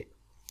this day?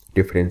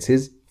 Difference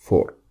is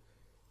 4.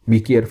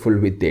 Be careful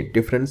with that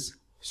difference.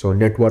 So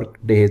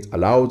network days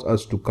allows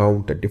us to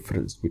count the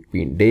difference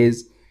between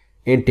days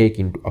and take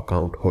into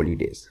account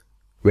holidays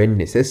when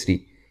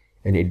necessary,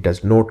 and it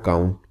does not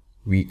count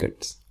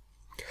weekends.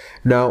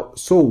 Now,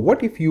 so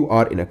what if you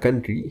are in a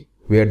country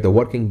where the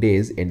working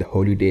days and the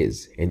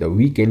holidays and the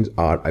weekends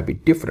are a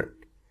bit different?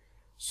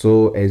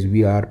 So as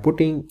we are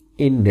putting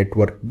in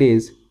network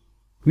days,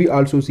 we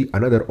also see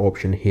another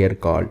option here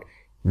called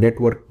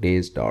network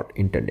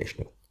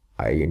days.international,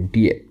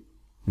 INTL,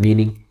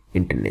 meaning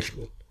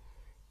international.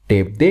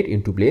 Tap that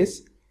into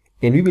place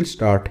and we will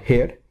start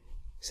here,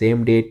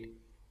 same date,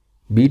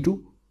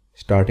 B2,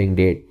 starting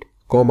date,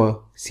 comma,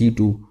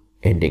 C2,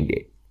 ending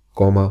date,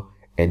 comma,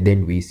 and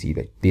then we see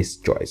this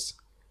choice.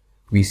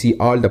 We see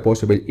all the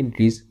possible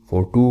entries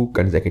for 2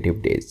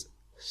 consecutive days,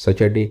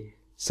 Saturday,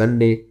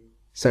 Sunday,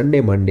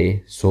 Sunday,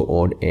 Monday, so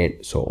on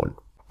and so on.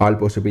 All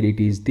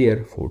possibilities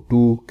there for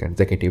 2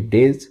 consecutive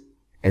days,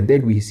 and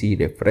then we see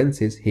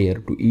references here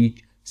to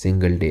each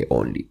single day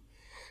only.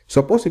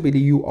 So possibly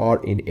you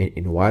are in an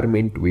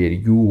environment where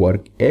you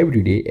work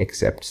every day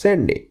except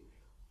Sunday,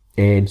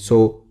 and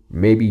so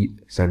maybe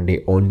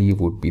Sunday only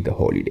would be the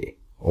holiday,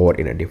 or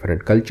in a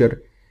different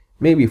culture,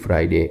 maybe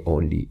Friday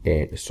only,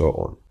 and so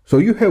on. So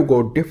you have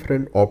got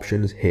different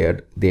options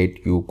here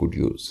that you could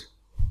use.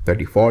 The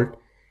default,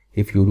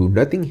 if you do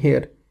nothing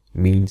here,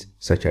 means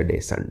Saturday,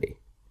 Sunday,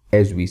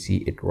 as we see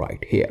it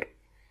right here.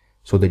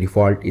 So the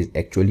default is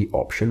actually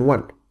option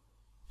 1.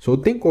 So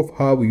think of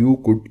how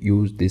you could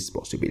use this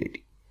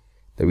possibility.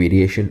 The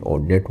variation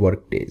on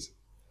network days,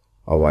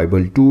 a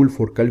viable tool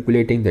for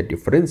calculating the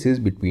differences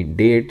between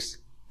dates,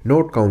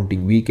 not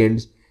counting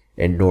weekends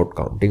and not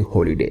counting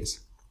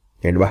holidays.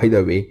 And by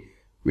the way,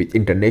 with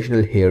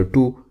international here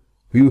too,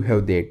 you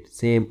have that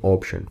same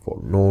option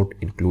for not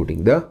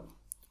including the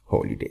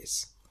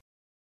holidays.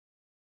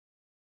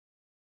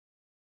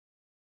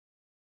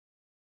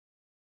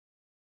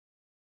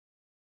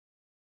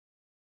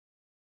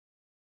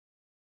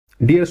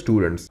 Dear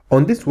students,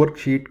 on this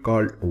worksheet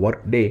called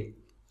Workday,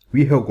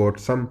 we have got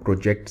some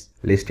projects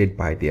listed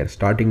by their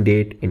starting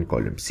date in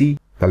column C.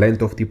 The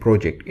length of the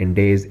project in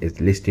days is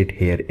listed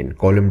here in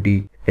column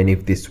D. And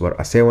if this were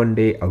a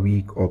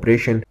 7-day-a-week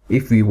operation,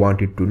 if we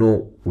wanted to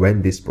know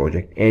when this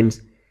project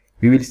ends,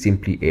 we will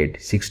simply add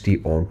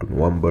 60 on to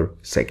November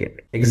 2nd.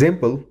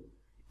 Example,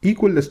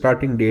 equal the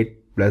starting date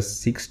plus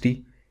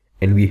 60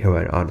 and we have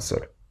an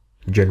answer,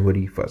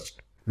 January 1st.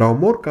 Now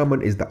more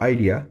common is the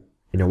idea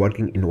in a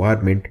working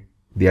environment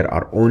there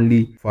are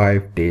only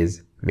 5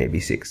 days, maybe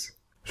 6.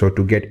 So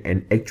to get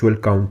an actual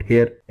count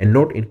here and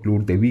not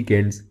include the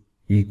weekends,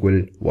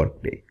 equal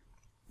workday.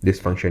 This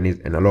function is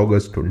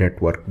analogous to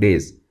network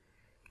days.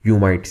 You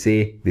might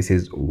say this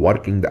is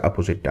working the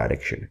opposite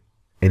direction.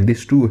 And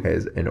this too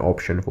has an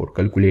option for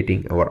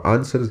calculating our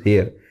answers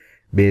here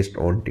based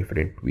on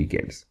different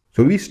weekends.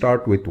 So we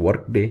start with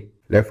workday,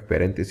 left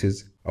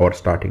parenthesis, our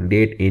starting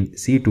date in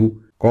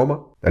C2,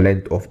 comma, the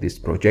length of this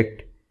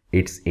project,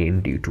 it's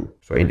in D2.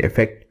 So in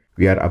effect,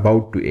 we are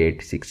about to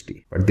add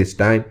 60, but this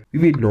time we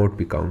will not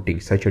be counting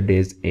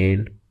Saturdays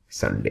and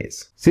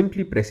Sundays.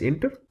 Simply press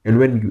enter, and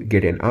when you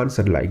get an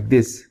answer like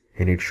this,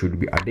 and it should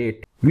be a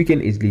date, we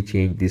can easily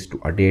change this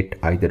to a date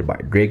either by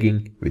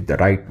dragging with the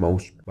right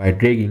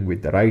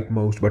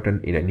mouse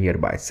button in a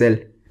nearby cell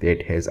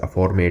that has a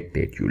format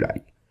that you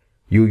like.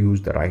 You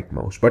use the right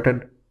mouse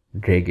button,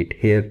 drag it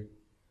here,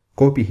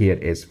 copy here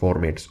as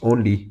formats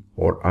only,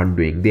 or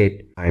undoing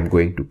that, I am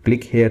going to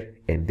click here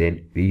and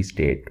then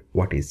restate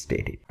what is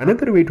stated.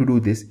 Another way to do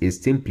this is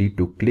simply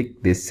to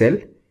click this cell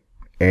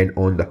and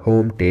on the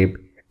home tab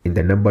in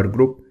the number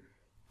group,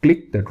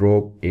 click the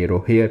drop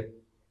arrow here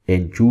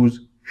and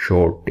choose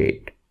short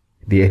date.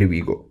 There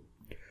we go.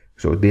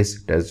 So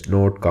this does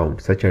not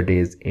count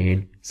Saturdays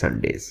and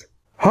Sundays.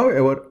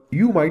 However,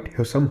 you might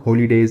have some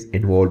holidays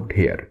involved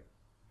here.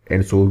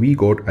 And so we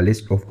got a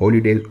list of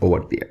holidays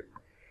over there.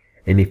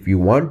 And if you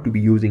want to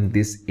be using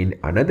this in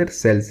another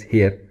cells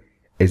here,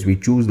 as we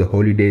choose the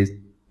holidays,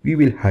 we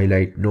will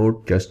highlight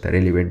not just the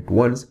relevant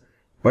ones,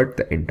 but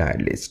the entire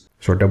list.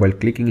 So double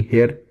clicking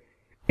here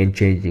and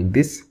changing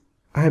this,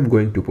 I am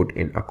going to put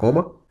in a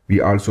comma.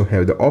 We also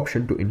have the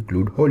option to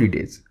include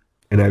holidays,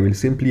 and I will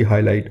simply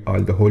highlight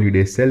all the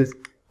holiday cells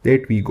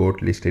that we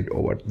got listed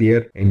over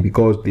there, and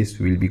because this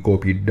will be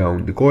copied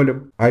down the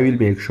column, I will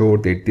make sure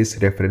that this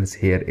reference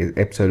here is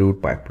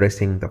absolute by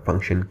pressing the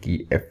function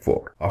key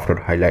F4 after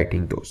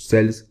highlighting those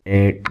cells,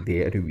 and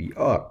there we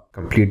are.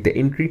 Complete the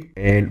entry,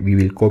 and we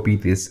will copy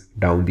this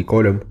down the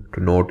column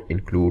to not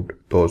include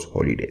those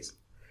holidays.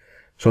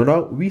 So now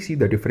we see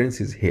the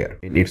differences here,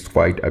 and it's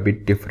quite a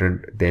bit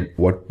different than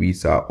what we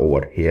saw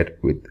over here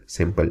with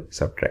simple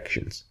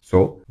subtractions.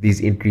 So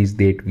these entries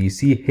that we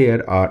see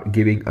here are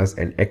giving us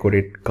an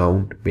accurate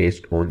count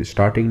based on the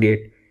starting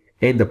date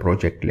and the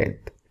project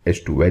length as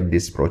to when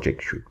this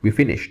project should be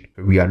finished.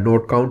 We are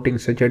not counting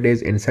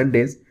Saturdays and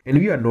Sundays, and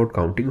we are not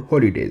counting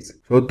holidays.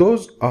 So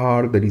those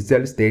are the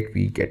results that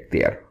we get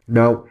there.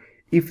 Now,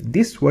 if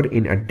this were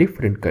in a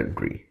different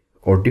country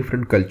or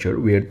different culture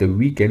where the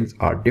weekends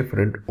are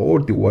different or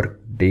the work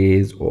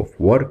days of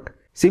work,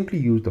 simply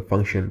use the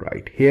function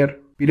right here,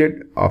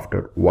 period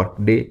after work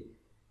day,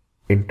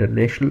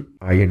 international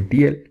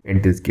INTL,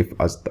 and this gives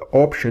us the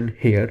option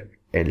here.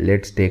 And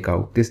let's take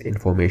out this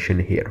information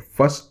here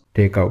first,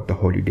 take out the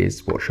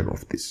holidays portion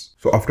of this.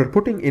 So after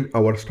putting in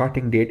our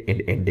starting date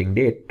and ending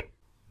date,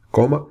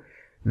 comma,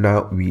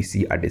 now we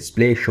see a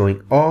display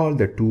showing all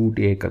the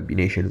 2-day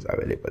combinations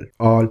available,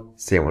 all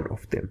 7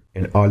 of them,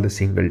 and all the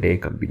single day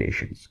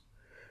combinations.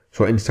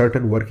 So in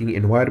certain working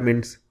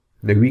environments,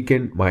 the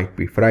weekend might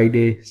be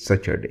Friday,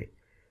 Saturday,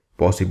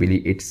 possibly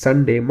it's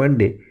Sunday,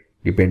 Monday,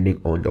 depending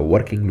on the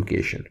working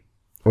location,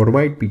 or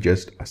might be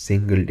just a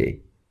single day.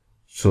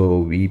 So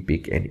we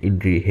pick an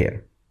entry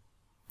here.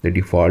 The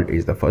default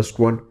is the first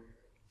one,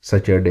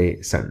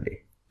 Saturday,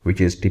 Sunday,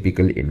 which is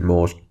typical in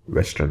most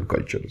Western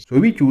cultures. So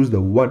we choose the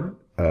one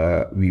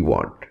we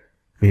want.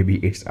 Maybe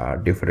it's a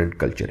different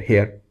culture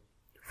here,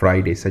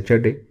 Friday,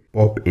 Saturday,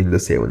 pop in the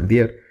 7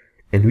 there,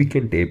 and we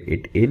can type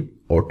it in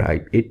or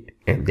type it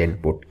and then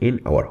put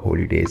in our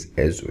holidays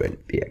as well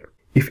there.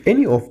 If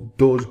any of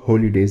those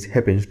holidays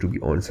happens to be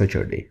on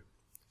Saturday,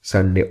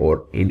 Sunday,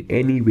 or in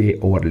any way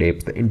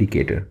overlaps the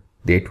indicator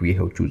that we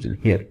have chosen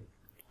here,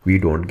 we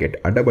don't get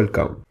a double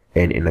count,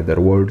 and in other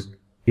words,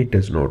 it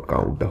does not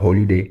count the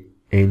holiday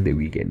and the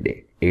weekend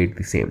day at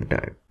the same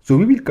time. So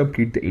we will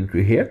complete the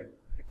entry here.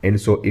 And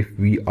so if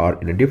we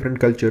are in a different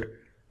culture,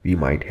 we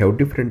might have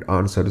different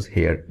answers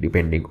here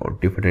depending on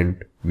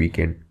different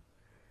weekend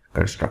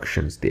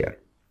constructions there,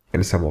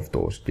 and some of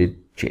those did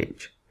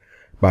change.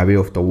 By way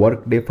of the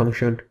workday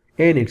function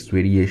and its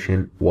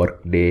variation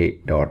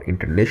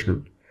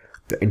workday.international,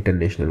 the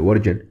international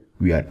version,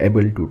 we are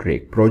able to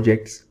track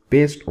projects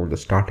based on the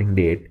starting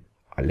date,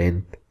 a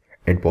length,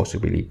 and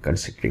possibly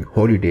considering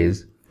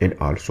holidays and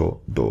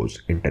also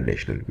those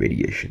international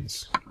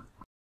variations.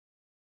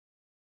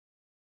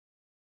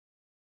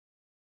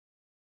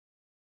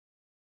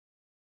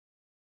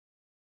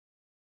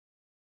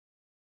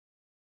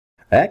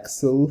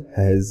 Excel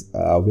has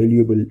a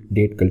valuable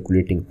date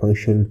calculating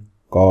function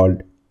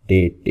called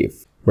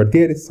dateDiff, but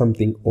there is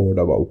something odd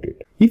about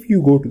it. If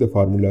you go to the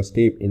formulas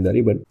tab in the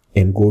ribbon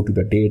and go to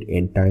the date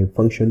and time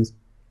functions,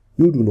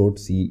 you do not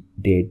see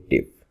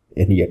dateDiff,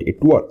 and yet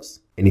it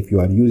works. And if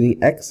you are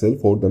using Excel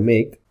for the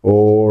Mac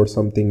or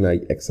something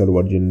like Excel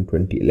version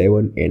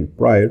 2011 and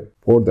prior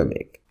for the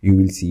Mac, you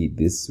will see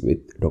this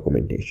with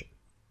documentation.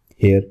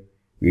 Here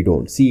we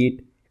don't see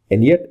it,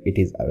 and yet it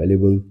is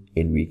available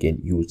and we can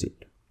use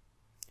it.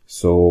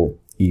 So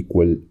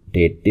equal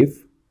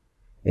dateDiff,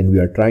 and we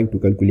are trying to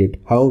calculate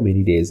how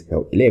many days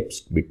have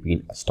elapsed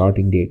between a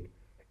starting date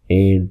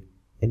and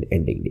an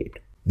ending date.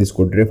 This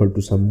could refer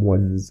to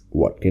someone's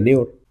work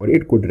tenure, or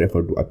it could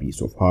refer to a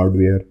piece of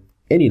hardware,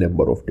 any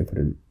number of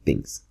different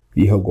things.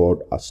 We have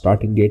got a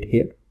starting date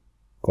here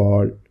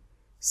called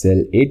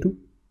cell A2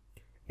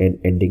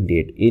 and ending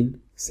date in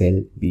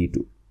cell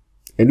B2.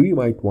 And we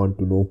might want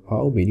to know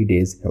how many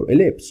days have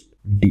elapsed.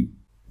 D.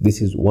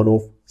 This is one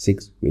of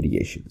 6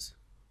 variations.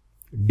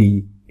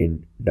 D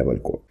in double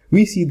quote.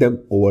 We see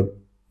them over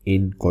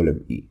in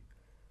column E.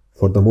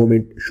 For the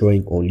moment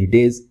showing only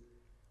days,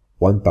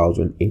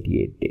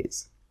 1088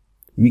 days.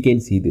 We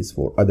can see this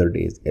for other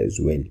days as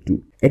well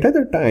too. At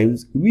other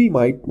times, we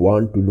might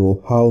want to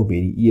know how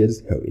many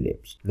years have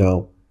elapsed.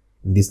 Now,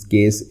 in this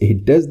case,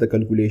 it does the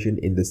calculation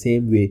in the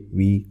same way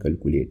we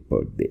calculate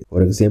birthdays,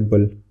 for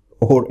example,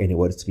 or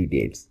anniversary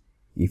dates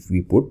if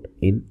we put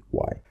in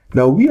Y.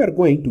 Now, we are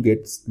going to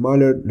get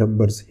smaller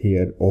numbers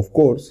here, of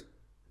course.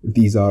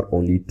 These are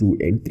only 2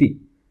 and 3.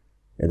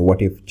 And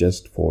what if,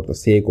 just for the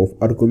sake of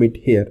argument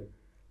here,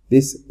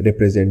 this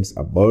represents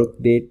a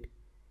birth date,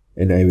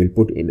 and I will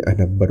put in a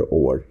number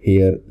over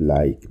here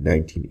like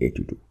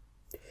 1982.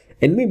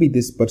 And maybe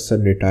this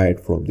person retired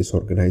from this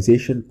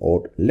organization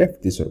or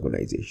left this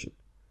organization.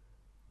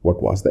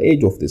 What was the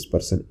age of this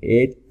person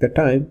at the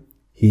time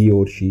he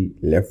or she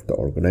left the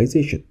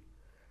organization?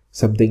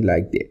 Something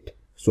like that.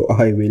 So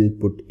I will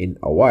put in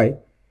a Y,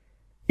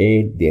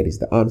 and there is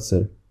the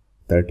answer,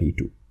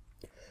 32.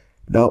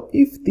 Now,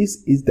 if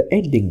this is the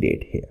ending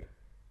date here,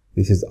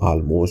 this is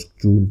almost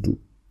June 2.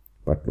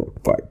 but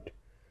not quite.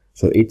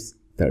 So it's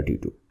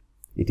 32.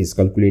 It is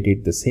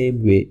calculated the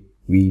same way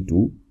we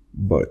do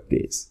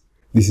birthdays.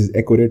 This is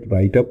accurate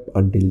right up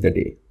until the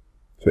day.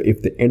 So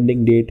if the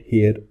ending date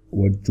here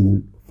was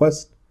June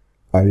 1st,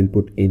 I will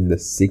put in the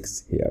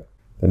 6 here.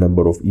 The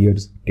number of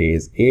years,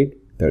 days 8,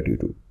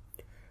 32.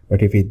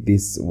 But if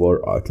this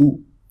were a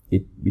 2,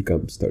 it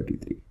becomes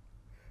 33.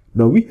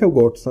 Now we have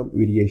got some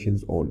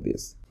variations on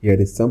this. Here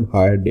is some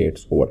higher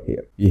dates over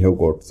here. We have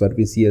got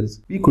service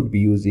years. We could be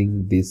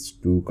using this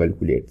to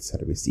calculate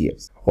service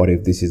years. Or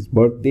if this is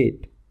birth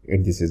date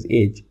and this is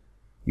age,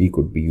 we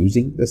could be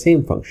using the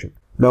same function.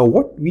 Now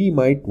what we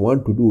might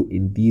want to do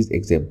in these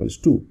examples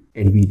too,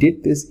 and we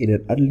did this in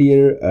an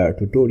earlier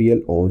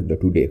tutorial on the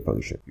today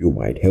function. You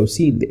might have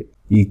seen that.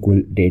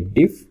 Equal date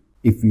diff.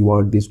 If we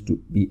want this to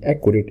be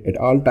accurate at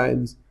all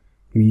times,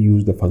 we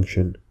use the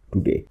function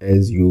today.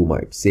 As you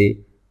might say,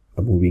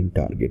 a moving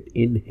target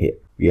in here.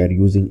 We are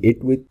using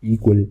it with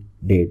equal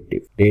date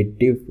diff. Date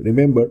diff,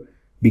 remember,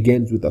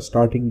 begins with a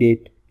starting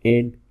date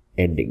and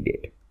ending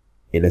date.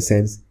 In a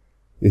sense,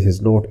 this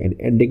is not an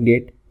ending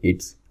date,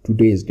 it's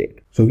today's date.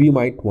 So we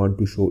might want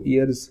to show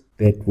years.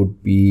 That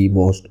would be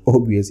most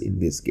obvious in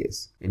this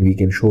case. And we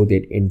can show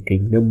that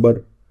entering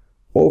number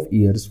of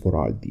years for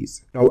all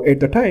these. Now at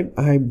the time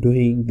I am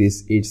doing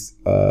this, it's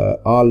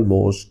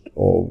almost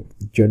of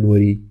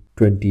January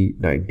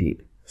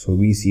 2019. So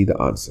we see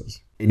the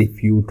answers. And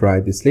if you try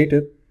this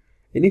later,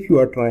 and if you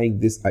are trying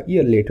this a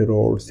year later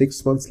or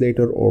 6 months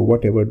later or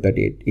whatever the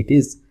date it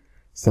is,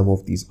 some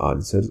of these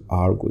answers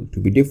are going to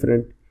be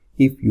different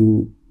if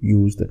you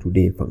use the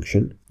today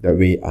function the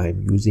way I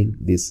am using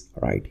this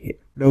right here.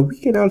 Now we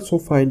can also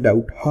find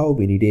out how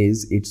many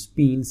days it's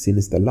been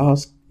since the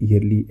last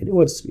yearly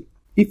anniversary.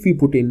 If we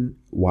put in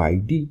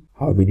YD,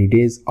 how many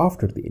days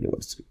after the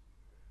anniversary?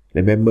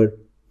 Remember,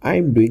 I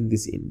am doing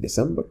this in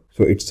December,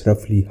 so it's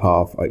roughly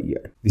half a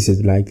year. This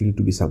is likely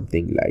to be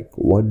something like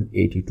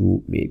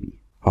 182 maybe.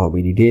 How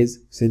many days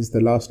since the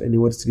last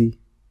anniversary?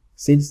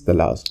 Since the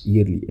last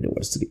yearly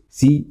anniversary.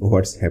 See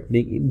what's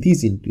happening in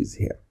these entries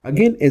here.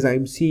 Again, as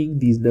I'm seeing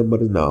these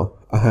numbers now,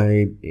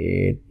 I'm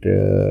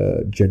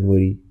at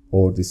January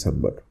or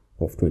December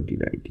of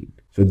 2019.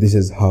 So this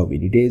is how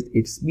many days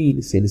it's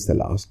been since the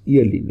last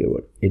yearly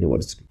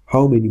anniversary.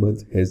 How many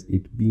months has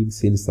it been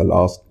since the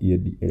last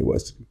yearly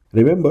anniversary?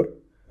 Remember,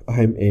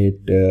 I'm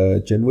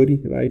at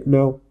January right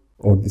now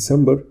or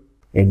December,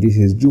 and this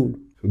is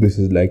June. So this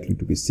is likely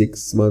to be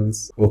 6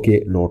 months.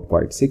 Okay, not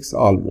quite 6,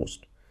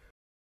 almost.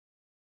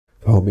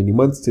 How many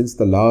months since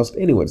the last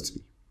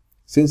anniversary?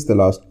 Since the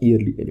last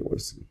yearly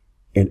anniversary.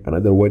 And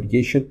another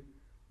variation,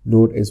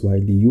 not as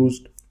widely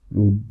used,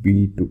 would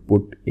be to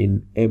put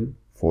in M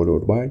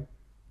followed by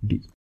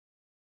D.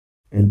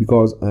 And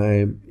because I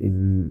am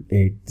in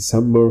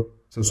December,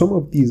 so some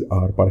of these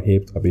are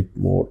perhaps a bit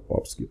more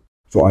obscure.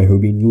 So I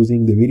have been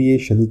using the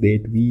variations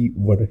that we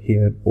were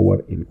here over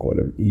in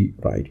column E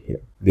right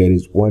here. There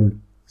is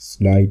one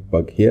slight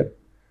bug here.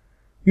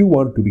 You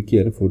want to be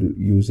careful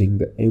using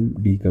the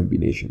MD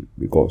combination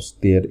because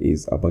there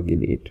is a bug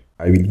in it.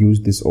 I will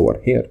use this over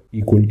here.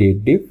 Equal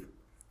date diff,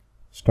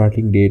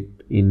 starting date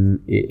in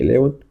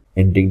A11,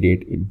 ending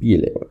date in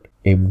B11.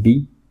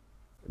 MD,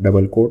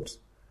 double quotes,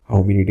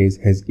 how many days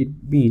has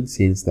it been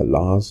since the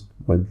last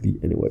monthly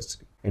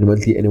anniversary? And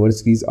monthly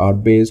anniversaries are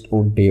based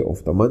on day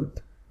of the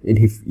month. And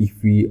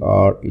if we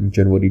are in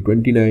January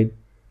 29,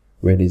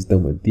 when is the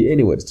monthly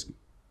anniversary?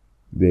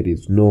 There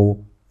is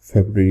no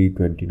February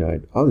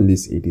 29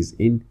 unless it is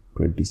in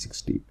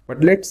 2016.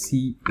 But let's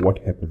see what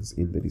happens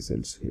in the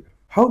results here.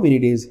 How many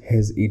days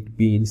has it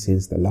been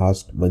since the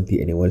last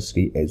monthly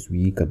anniversary as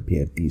we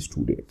compare these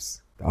two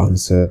dates? The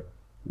answer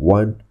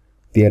 1.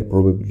 There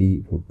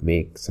probably would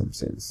make some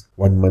sense.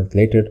 1 month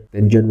later,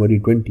 then January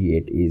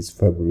 28 is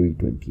February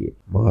 28.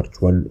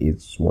 March 1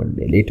 is 1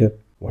 day later.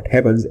 What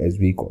happens as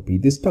we copy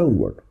this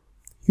downward?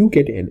 You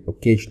get an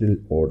occasional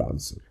odd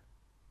answer.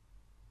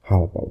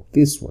 How about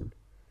this one?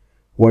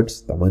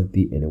 What's the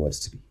monthly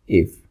anniversary?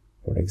 If,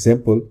 for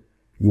example,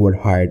 you were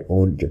hired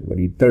on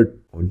January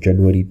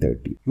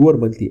 30, your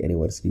monthly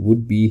anniversary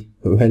would be,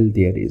 well,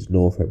 there is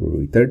no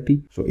February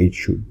 30, so it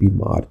should be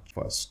March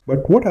 1st.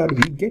 But what are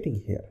we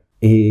getting here?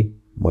 A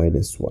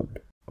minus 1,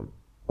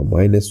 a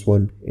minus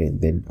 1,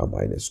 and then a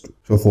minus 2.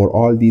 So for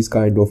all these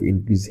kind of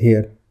entries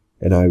here,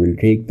 and I will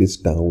take this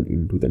down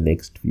into the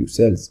next few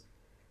cells,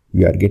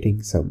 we are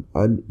getting some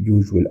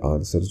unusual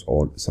answers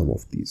on some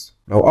of these.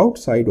 Now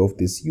outside of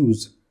this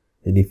use,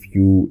 and if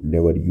you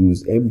never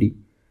use MD,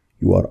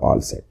 you are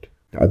all set.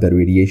 The other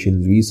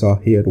variations we saw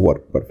here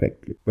work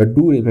perfectly. But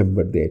do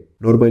remember that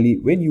normally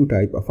when you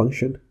type a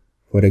function,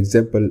 for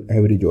example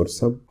average or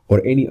sum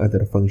or any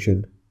other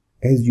function,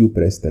 as you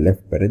press the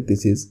left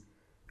parenthesis,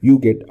 you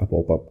get a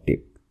pop-up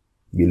tip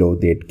below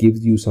that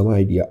gives you some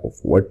idea of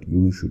what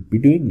you should be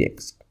doing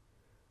next.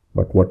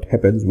 But what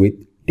happens with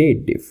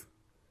date diff?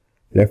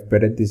 Left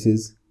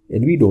parenthesis,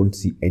 and we don't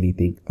see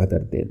anything other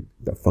than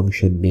the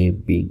function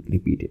name being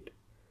repeated.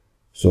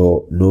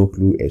 So no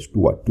clue as to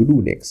what to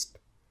do next.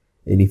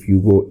 And if you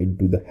go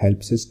into the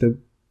help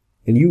system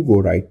and you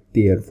go right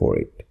there for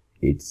it,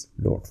 it's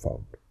not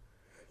found.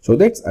 So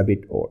that's a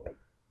bit odd.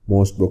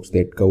 Most books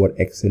that cover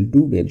Excel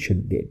do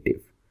mention date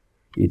diff.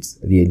 It's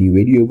really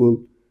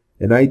variable,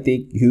 and I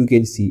think you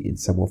can see in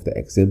some of the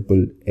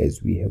example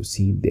as we have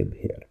seen them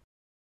here.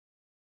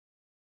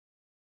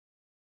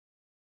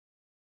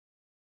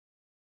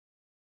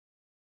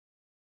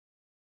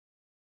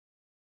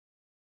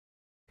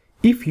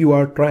 If you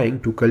are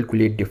trying to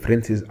calculate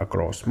differences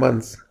across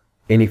months,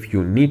 and if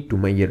you need to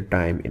measure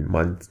time in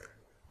months,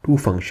 two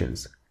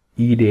functions,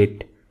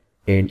 EDATE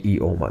and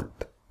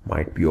EOMonth,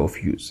 might be of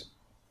use.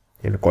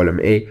 In column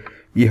A,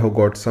 we have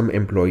got some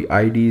employee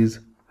IDs,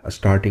 a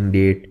starting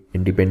date,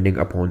 and depending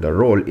upon the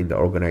role in the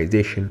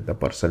organization the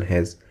person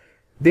has,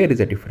 there is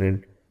a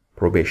different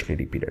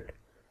probationary period.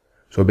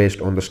 So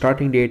based on the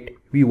starting date,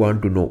 we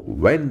want to know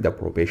when the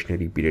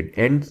probationary period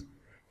ends,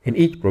 and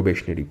each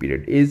probationary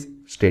period is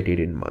stated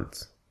in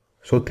months.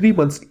 So 3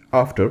 months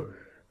after,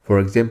 for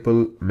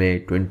example,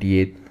 May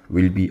 28th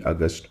will be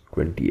August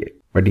 28th.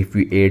 But if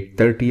we add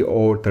 30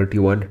 or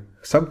 31,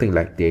 something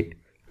like that,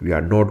 we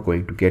are not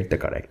going to get the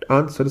correct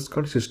answers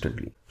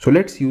consistently. So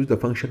let's use the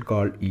function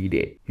called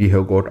EDATE. We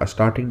have got a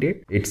starting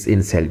date. It's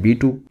in cell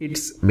B2.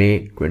 It's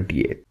May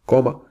 28th,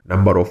 comma,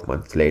 number of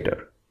months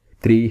later,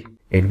 3,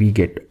 and we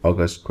get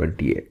August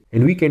 28th.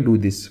 And we can do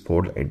this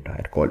for the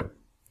entire column.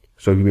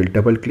 So we will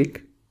double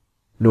click.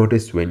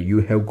 Notice when you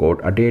have got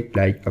a date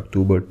like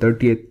October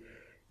 30th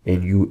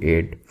and you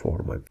add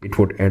 4 months, it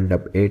would end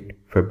up at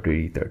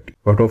February 30.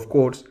 But of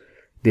course,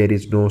 there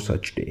is no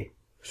such day.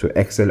 So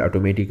Excel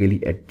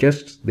automatically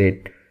adjusts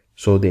that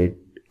so that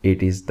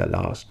it is the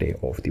last day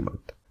of the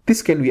month.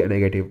 This can be a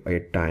negative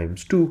at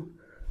times too.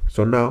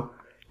 So now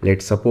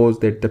let's suppose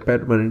that the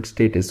permanent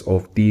status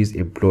of these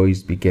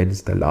employees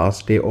begins the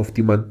last day of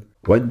the month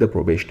when the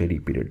probationary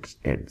period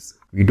ends.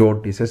 We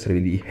don't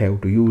necessarily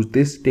have to use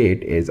this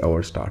date as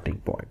our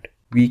starting point.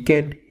 We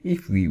can,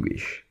 if we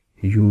wish,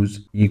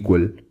 use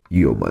equal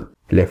EOMonth,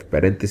 left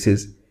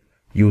parenthesis,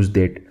 use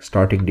that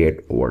starting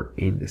date over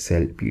in the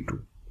cell P2,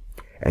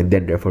 and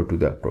then refer to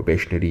the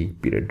probationary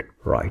period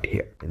right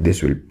here. And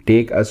this will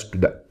take us to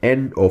the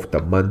end of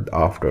the month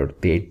after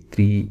that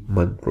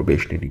 3-month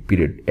probationary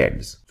period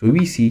ends. So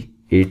we see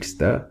it's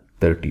the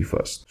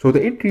 31st. So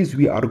the entries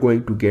we are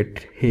going to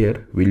get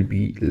here will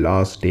be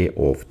last day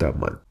of the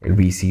month. And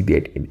we see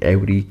that in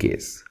every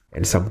case.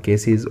 And some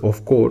cases,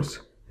 of course,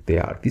 they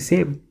are the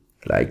same,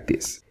 like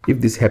this.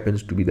 If this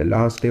happens to be the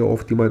last day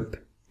of the month,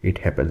 it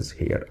happens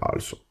here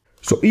also.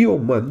 So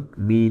EOMonth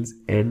means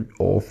end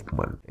of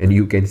month, and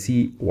you can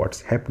see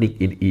what's happening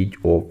in each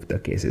of the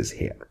cases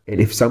here. And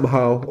if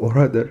somehow or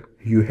other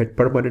you had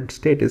permanent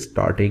status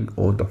starting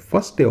on the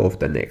first day of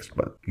the next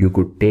month, you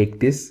could take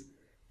this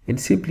and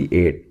simply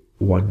add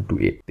 1 to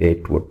it.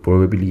 That would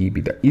probably be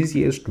the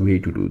easiest way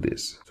to do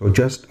this. So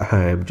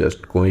I am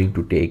just going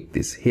to take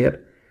this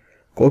here,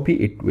 copy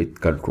it with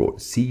Ctrl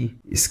C,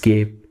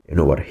 escape, and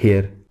over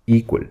here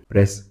equal,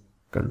 press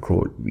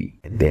Ctrl V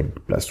and then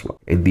 +1.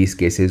 In these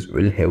cases,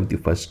 we'll have the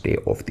first day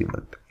of the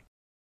month.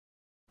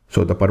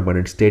 So the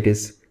permanent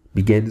status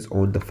begins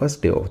on the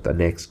first day of the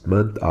next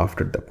month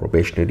after the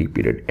probationary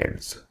period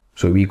ends.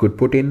 So we could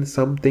put in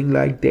something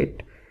like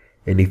that.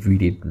 And if we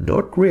did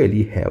not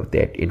really have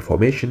that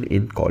information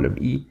in column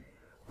E,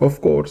 of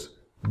course,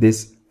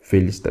 this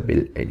fills the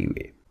bill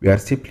anyway. We are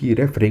simply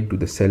referring to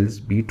the cells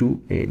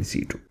B2 and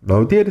C2.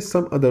 Now there is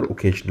some other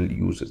occasional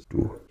uses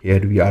too. Here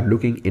we are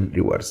looking in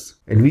reverse,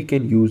 and we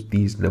can use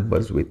these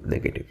numbers with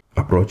negative.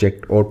 A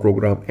project or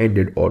program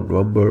ended on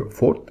November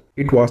 4th.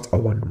 It was a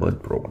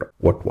 1-month program.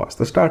 What was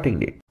the starting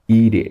date?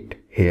 EDATE.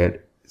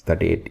 Here is the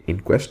date in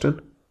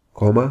question,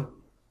 comma,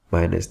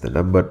 minus the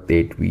number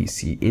that we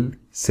see in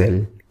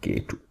cell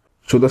K2.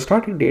 So the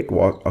starting date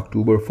was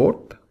October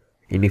 4th.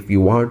 And if we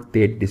want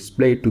that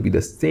display to be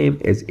the same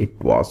as it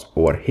was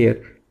over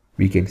here,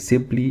 we can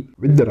simply,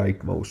 with the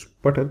right mouse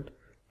button,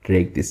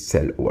 drag this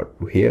cell over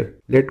to here,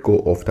 let go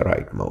of the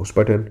right mouse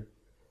button,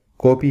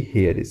 copy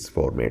here is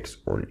formats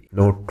only.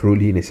 Not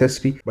truly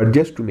necessary, but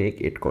just to make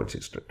it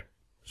consistent.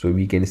 So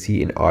we can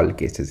see in all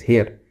cases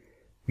here,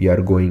 we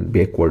are going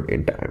backward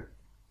in time.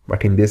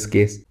 But in this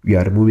case, we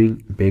are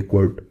moving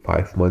backward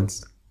 5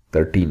 months,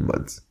 13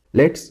 months.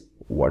 Let's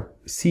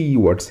see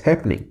what's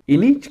happening.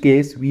 In each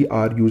case, we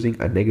are using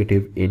a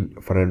negative in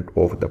front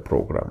of the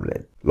program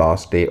length.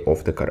 Last day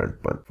of the current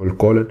month, full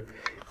colon,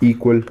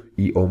 equal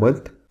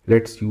EOMonth.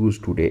 Let's use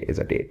today as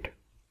a date.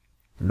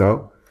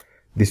 Now,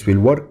 this will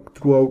work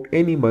throughout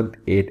any month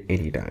at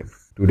any time.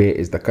 Today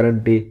is the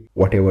current day,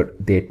 whatever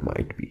date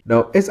might be.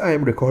 Now, as I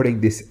am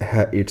recording this,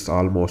 it's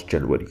almost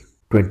January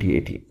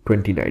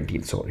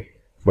 2019, sorry.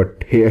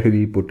 But here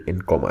we put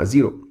in comma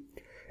 0.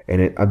 And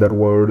in other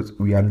words,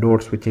 we are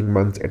not switching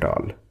months at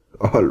all.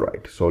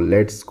 Alright, so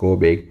let's go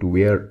back to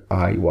where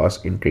I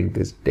was entering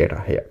this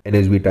data here. And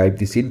as we type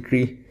this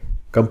entry,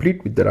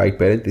 complete with the right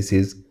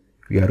parentheses,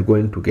 we are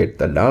going to get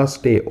the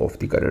last day of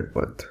the current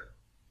month.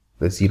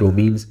 The 0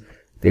 means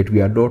that we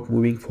are not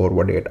moving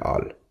forward at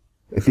all.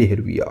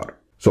 There we are.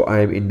 So I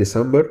am in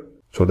December,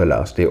 so the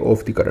last day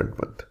of the current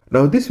month.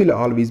 Now this will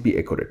always be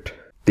accurate.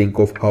 think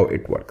of how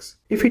it works.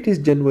 If it is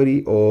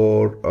January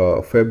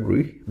or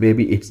February,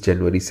 maybe it's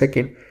January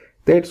 2nd,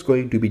 that's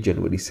going to be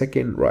January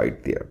 2nd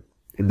right there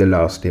in the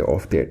last day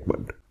of that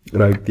month,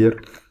 right there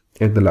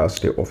in the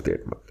last day of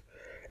that month.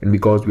 And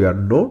because we are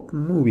not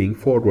moving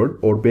forward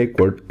or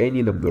backward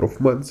any number of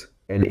months,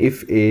 and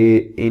if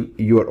in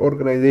your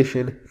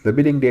organization the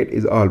billing date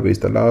is always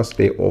the last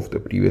day of the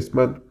previous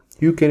month,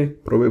 you can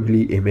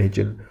probably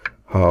imagine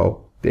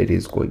how that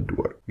is going to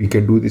work. We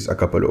can do this a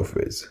couple of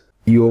ways.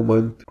 EO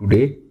month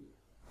today,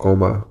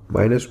 comma,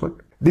 -1.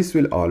 This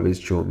will always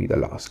show me the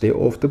last day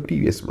of the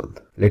previous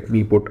month. Let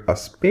me put a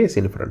space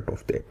in front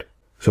of that.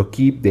 So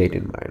keep that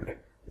in mind.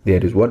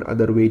 There is one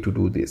other way to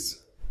do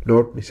this,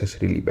 not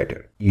necessarily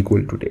better,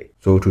 equal today.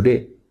 So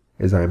today,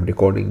 as I am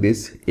recording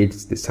this,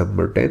 it's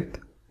December 10th,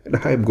 and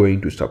I am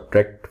going to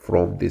subtract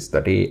from this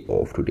the day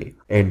of today.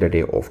 And the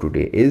day of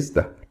today is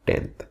the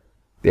 10th.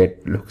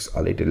 That looks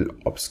a little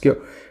obscure,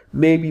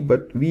 maybe,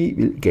 but we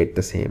will get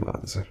the same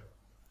answer.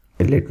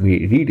 And let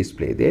me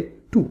redisplay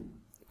that too,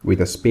 with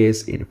a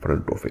space in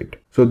front of it.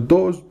 So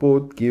those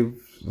both give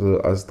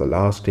us the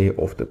last day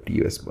of the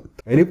previous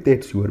month. And if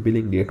that's your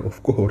billing date,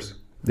 of course,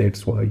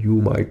 that's why you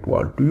might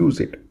want to use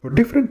it. So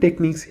different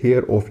techniques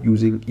here of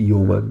using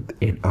EO month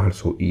and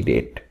also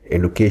EDate.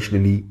 And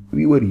occasionally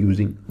we were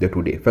using the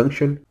today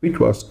function, which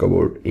was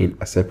covered in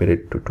a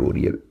separate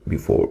tutorial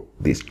before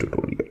this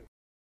tutorial.